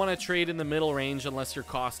 You don't want to trade in the middle range unless you're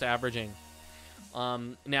cost averaging.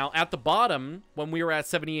 Now at the bottom, when we were at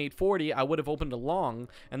 78.40, I would have opened a long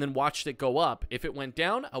and then watched it go up. If it went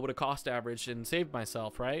down, I would have cost averaged and saved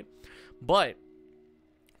myself, right? But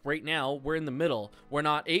right now we're in the middle. We're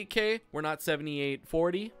not 8K, we're not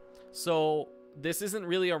 78.40, so this isn't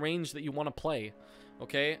really a range that you want to play.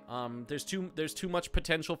 Okay, there's too much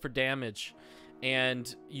potential for damage,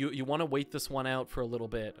 and you want to wait this one out for a little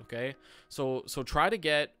bit. Okay, so try to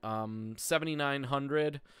get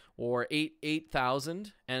 7,900 or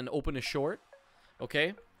 8,000 and open a short.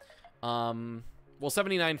 Okay, well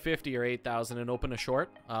 7,950 or 8,000 and open a short,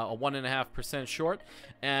 a 1.5% short.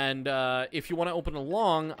 And if you want to open a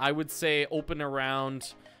long, I would say open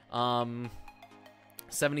around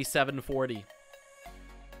 77.40.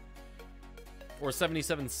 Or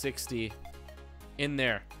 77.60 in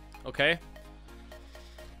there, okay?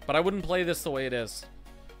 But I wouldn't play this the way it is.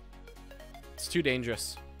 It's too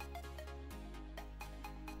dangerous.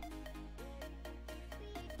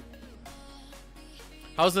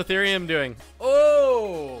 How's Ethereum doing?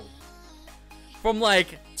 Oh! From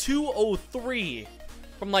like 203.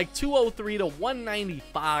 From like 203 to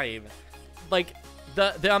 195. Like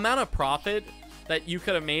the amount of profit that you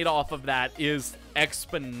could have made off of that is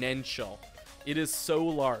exponential. It is so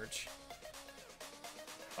large.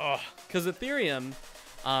 Because Ethereum,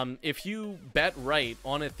 if you bet right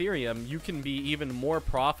on Ethereum, you can be even more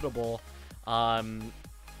profitable than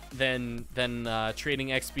trading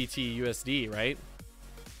XBT USD, right?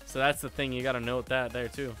 So that's the thing. You got to note that there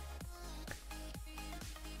too.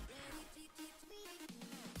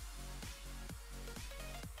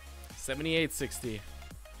 $78.60.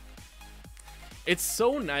 It's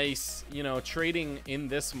so nice, you know, trading in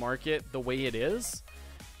this market the way it is,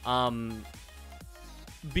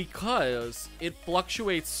 because it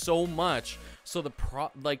fluctuates so much. So the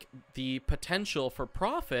potential for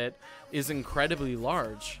profit is incredibly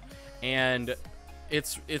large, and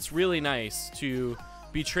it's really nice to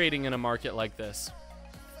be trading in a market like this.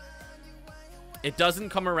 It doesn't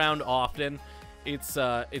come around often. It's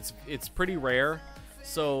pretty rare.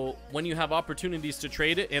 So when you have opportunities to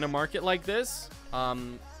trade it in a market like this,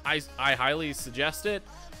 I highly suggest it.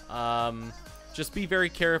 Just be very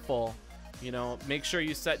careful. You know, make sure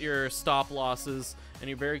you set your stop losses, and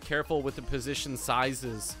you're very careful with the position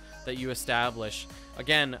sizes that you establish.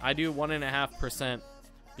 Again, I do 1.5%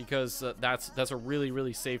 because that's a really,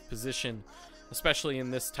 really safe position, especially in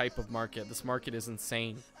this type of market. This market is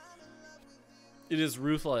insane. It is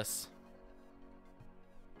ruthless.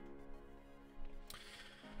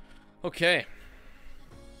 Okay,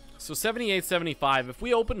 so 78.75. If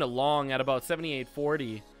we opened a long at about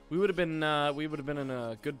 78.40, we would have been in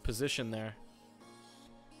a good position there.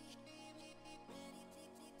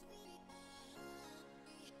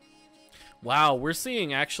 Wow, we're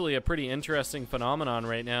seeing actually a pretty interesting phenomenon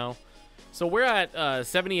right now. So we're at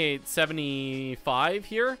 78.75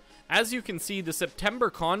 here. As you can see, the September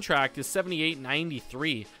contract is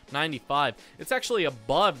 78.93.95. It's actually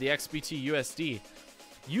above the XBT USD.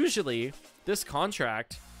 Usually, this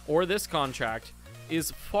contract or this contract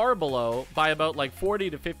is far below by about like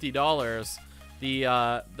 $40 to $50 the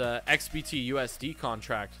XBT USD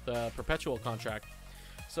contract, the perpetual contract.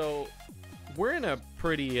 So we're in a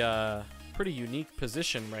pretty unique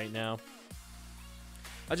position right now.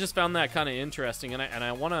 I just found that kind of interesting, and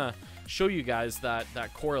I want to show you guys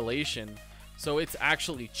that correlation. So it's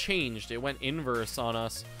actually changed. It went inverse on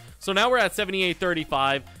us. So now we're at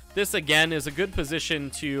 78.35. This again is a good position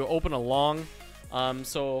to open a long.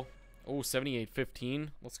 So, oh, 78.15.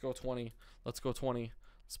 Let's go 20. Let's go 20.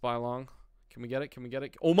 Let's buy long. Can we get it? Can we get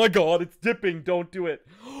it? Oh my God, it's dipping. Don't do it.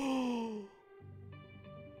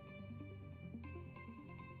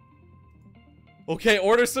 Okay,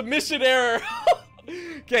 order submission error.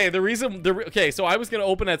 Okay, okay, so I was gonna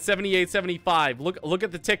open at 78.75. Look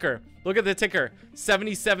at the ticker. Look at the ticker.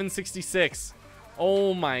 77.66.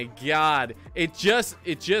 Oh my God. It just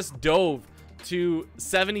dove to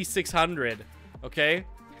 7,600. Okay?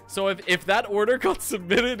 So if that order got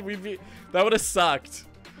submitted, that would have sucked.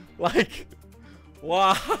 Like,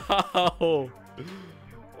 wow.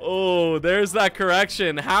 Oh, there's that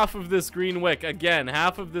correction. Half of this green wick. Again,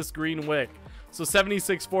 half of this green wick. So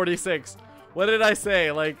 76.46. What did I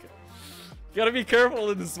say? Like, you gotta be careful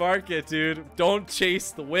in this market, dude. Don't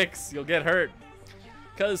chase the wicks. You'll get hurt.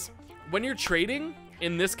 Because when you're trading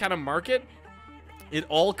in this kind of market, it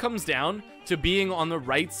all comes down to being on the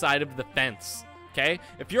right side of the fence. Okay?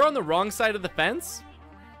 If you're on the wrong side of the fence,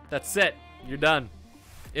 that's it. You're done.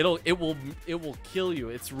 It will kill you.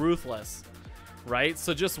 It's ruthless. Right?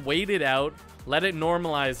 So just wait it out. Let it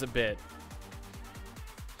normalize a bit.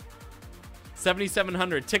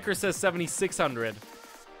 7,700. Ticker says 7,600.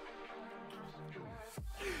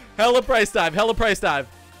 Hella price dive. Hella price dive.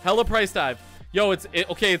 Hella price dive. Yo,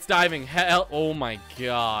 okay, it's diving. Hell, oh my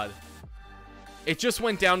god. It just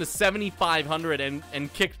went down to 7,500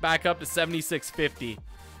 and kicked back up to 7,650.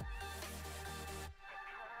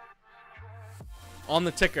 On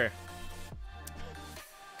the ticker.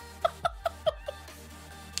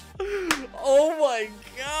 Oh my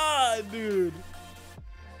god, dude.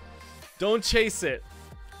 Don't chase it.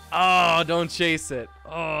 Oh, don't chase it.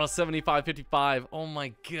 Oh, 75.55. Oh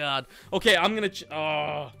my god. Okay, I'm gonna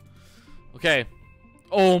oh. Okay.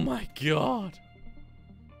 Oh my god.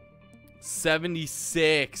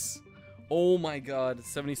 76. Oh my god.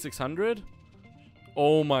 7,600?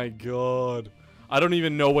 Oh my god. I don't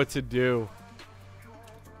even know what to do.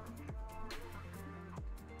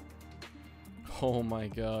 Oh my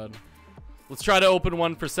god. Let's try to open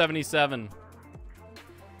one for 77.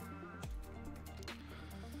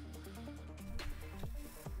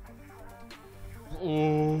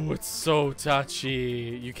 Oh, it's so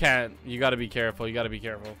touchy. You can't. You gotta be careful. You gotta be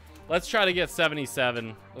careful. Let's try to get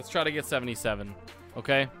 77. Let's try to get 77.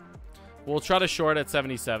 Okay? We'll try to short at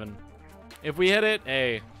 77. If we hit it,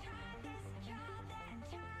 hey.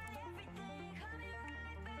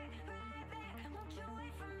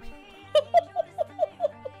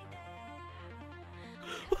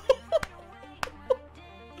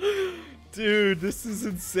 Dude, this is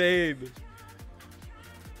insane.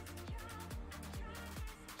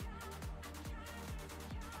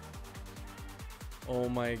 Oh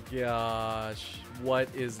my gosh. What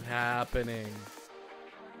is happening?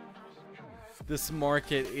 This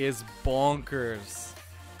market is bonkers.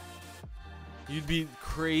 You'd be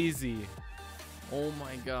crazy. Oh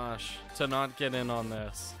my gosh. To not get in on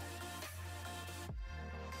this.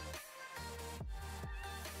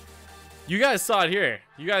 You guys saw it here.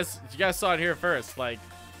 You guys saw it here first. Like,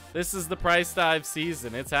 this is the price dive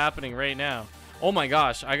season. It's happening right now. Oh my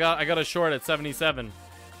gosh. I got a short at 77.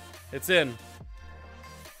 It's in.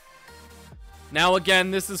 Now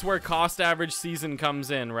again, this is where cost average season comes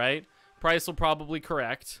in, right? Price will probably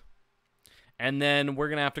correct. And then we're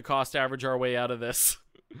going to have to cost average our way out of this.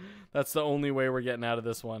 That's the only way we're getting out of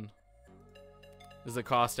this one. Is the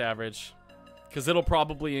cost average. Because it'll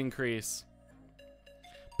probably increase.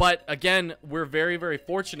 But again, we're very, very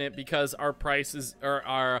fortunate because our prices or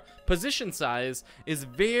our position size is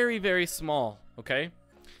very, very small. Okay.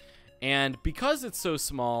 And because it's so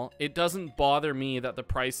small, it doesn't bother me that the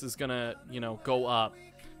price is gonna, you know, go up.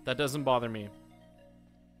 That doesn't bother me.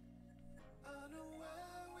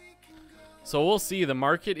 So we'll see. The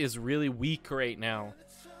market is really weak right now.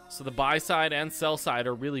 So the buy side and sell side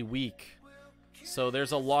are really weak. So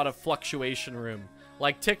there's a lot of fluctuation room.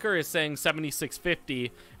 Like ticker is saying 76.50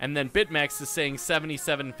 and then Bitmex is saying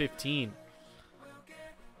 77.15.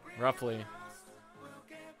 Roughly.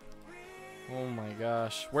 Oh my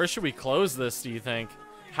gosh. Where should we close this, do you think?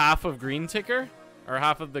 Half of green ticker? Or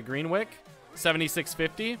half of the green wick?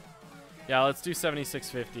 76.50? Yeah, let's do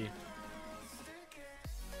 76.50.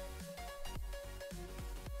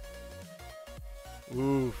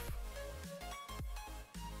 Oof.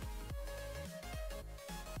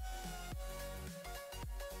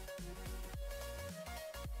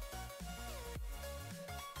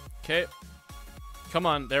 Okay. Come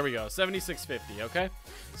on, there we go. 76.50, okay?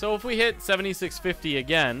 So if we hit 76.50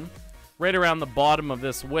 again, right around the bottom of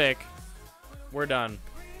this wick, we're done.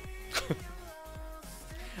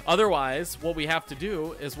 Otherwise, what we have to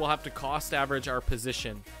do is we'll have to cost average our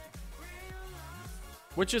position.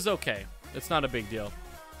 Which is okay. It's not a big deal.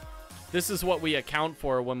 This is what we account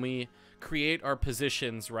for when we create our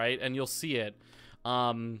positions, right? And you'll see it.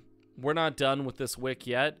 We're not done with this wick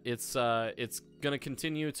yet. It's gonna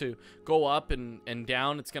continue to go up and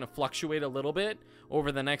down. It's gonna fluctuate a little bit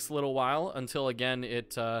over the next little while until again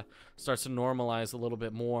it starts to normalize a little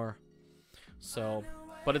bit more. So,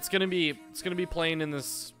 but it's gonna be playing in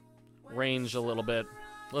this range a little bit.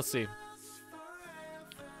 Let's see.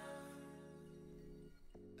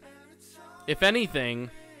 If anything,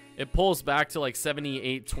 it pulls back to like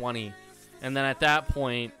 78.20. and then at that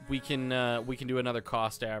point we can do another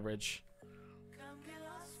cost average.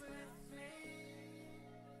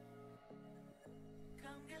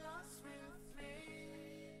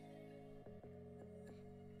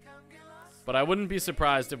 But I wouldn't be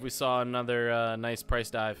surprised if we saw another nice price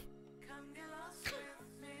dive.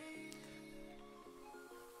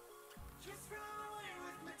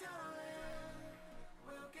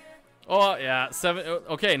 Oh yeah,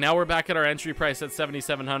 okay, now we're back at our entry price at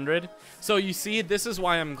 7,700. So you see, this is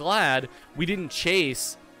why I'm glad we didn't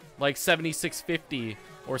chase like 7,650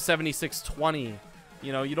 or 7,620.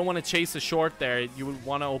 You know, you don't want to chase a short there. You would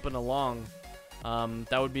want to open a long.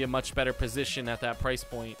 That would be a much better position at that price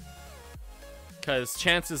point, because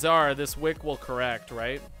chances are this wick will correct,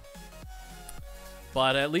 right?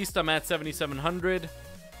 But at least I'm at 7,700.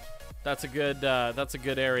 That's a good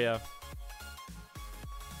area.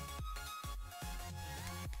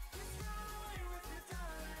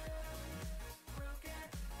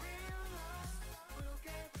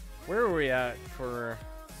 Where are we at for...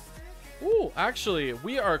 Ooh, actually,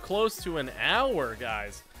 we are close to an hour,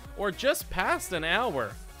 guys. Or just past an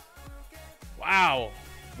hour. Wow.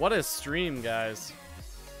 What a stream, guys.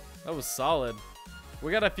 That was solid.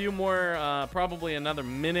 We got a few more, probably another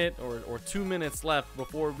minute or 2 minutes left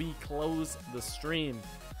before we close the stream.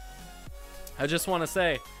 I just want to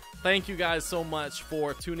say thank you guys so much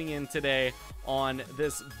for tuning in today on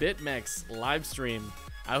this Bitmex live stream.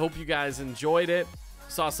 I hope you guys enjoyed it.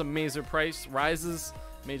 Saw some major price rises,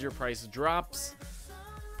 major price drops.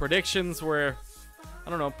 Predictions were, I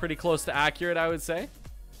don't know, pretty close to accurate, I would say.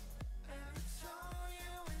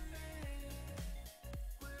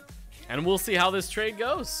 And we'll see how this trade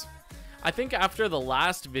goes. I think after the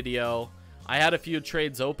last video, I had a few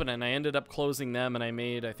trades open and I ended up closing them, and I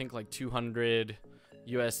made, I think, like 200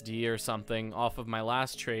 USD or something off of my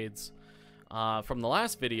last trades from the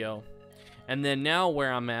last video. And then now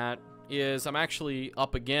where I'm at is I'm actually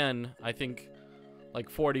up again, I think like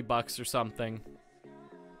 40 bucks or something.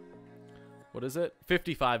 What is it?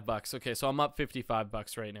 55 bucks. Okay, so I'm up 55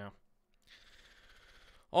 bucks right now.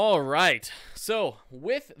 All right. So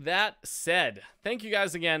with that said, thank you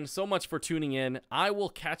guys again so much for tuning in. I will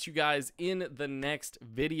catch you guys in the next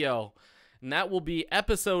video, and that will be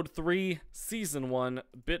episode 3, season 1,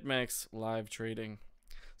 Bitmex live trading.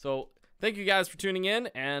 So thank you guys for tuning in,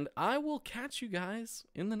 and I will catch you guys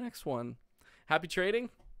in the next one. Happy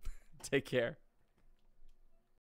trading. Take care.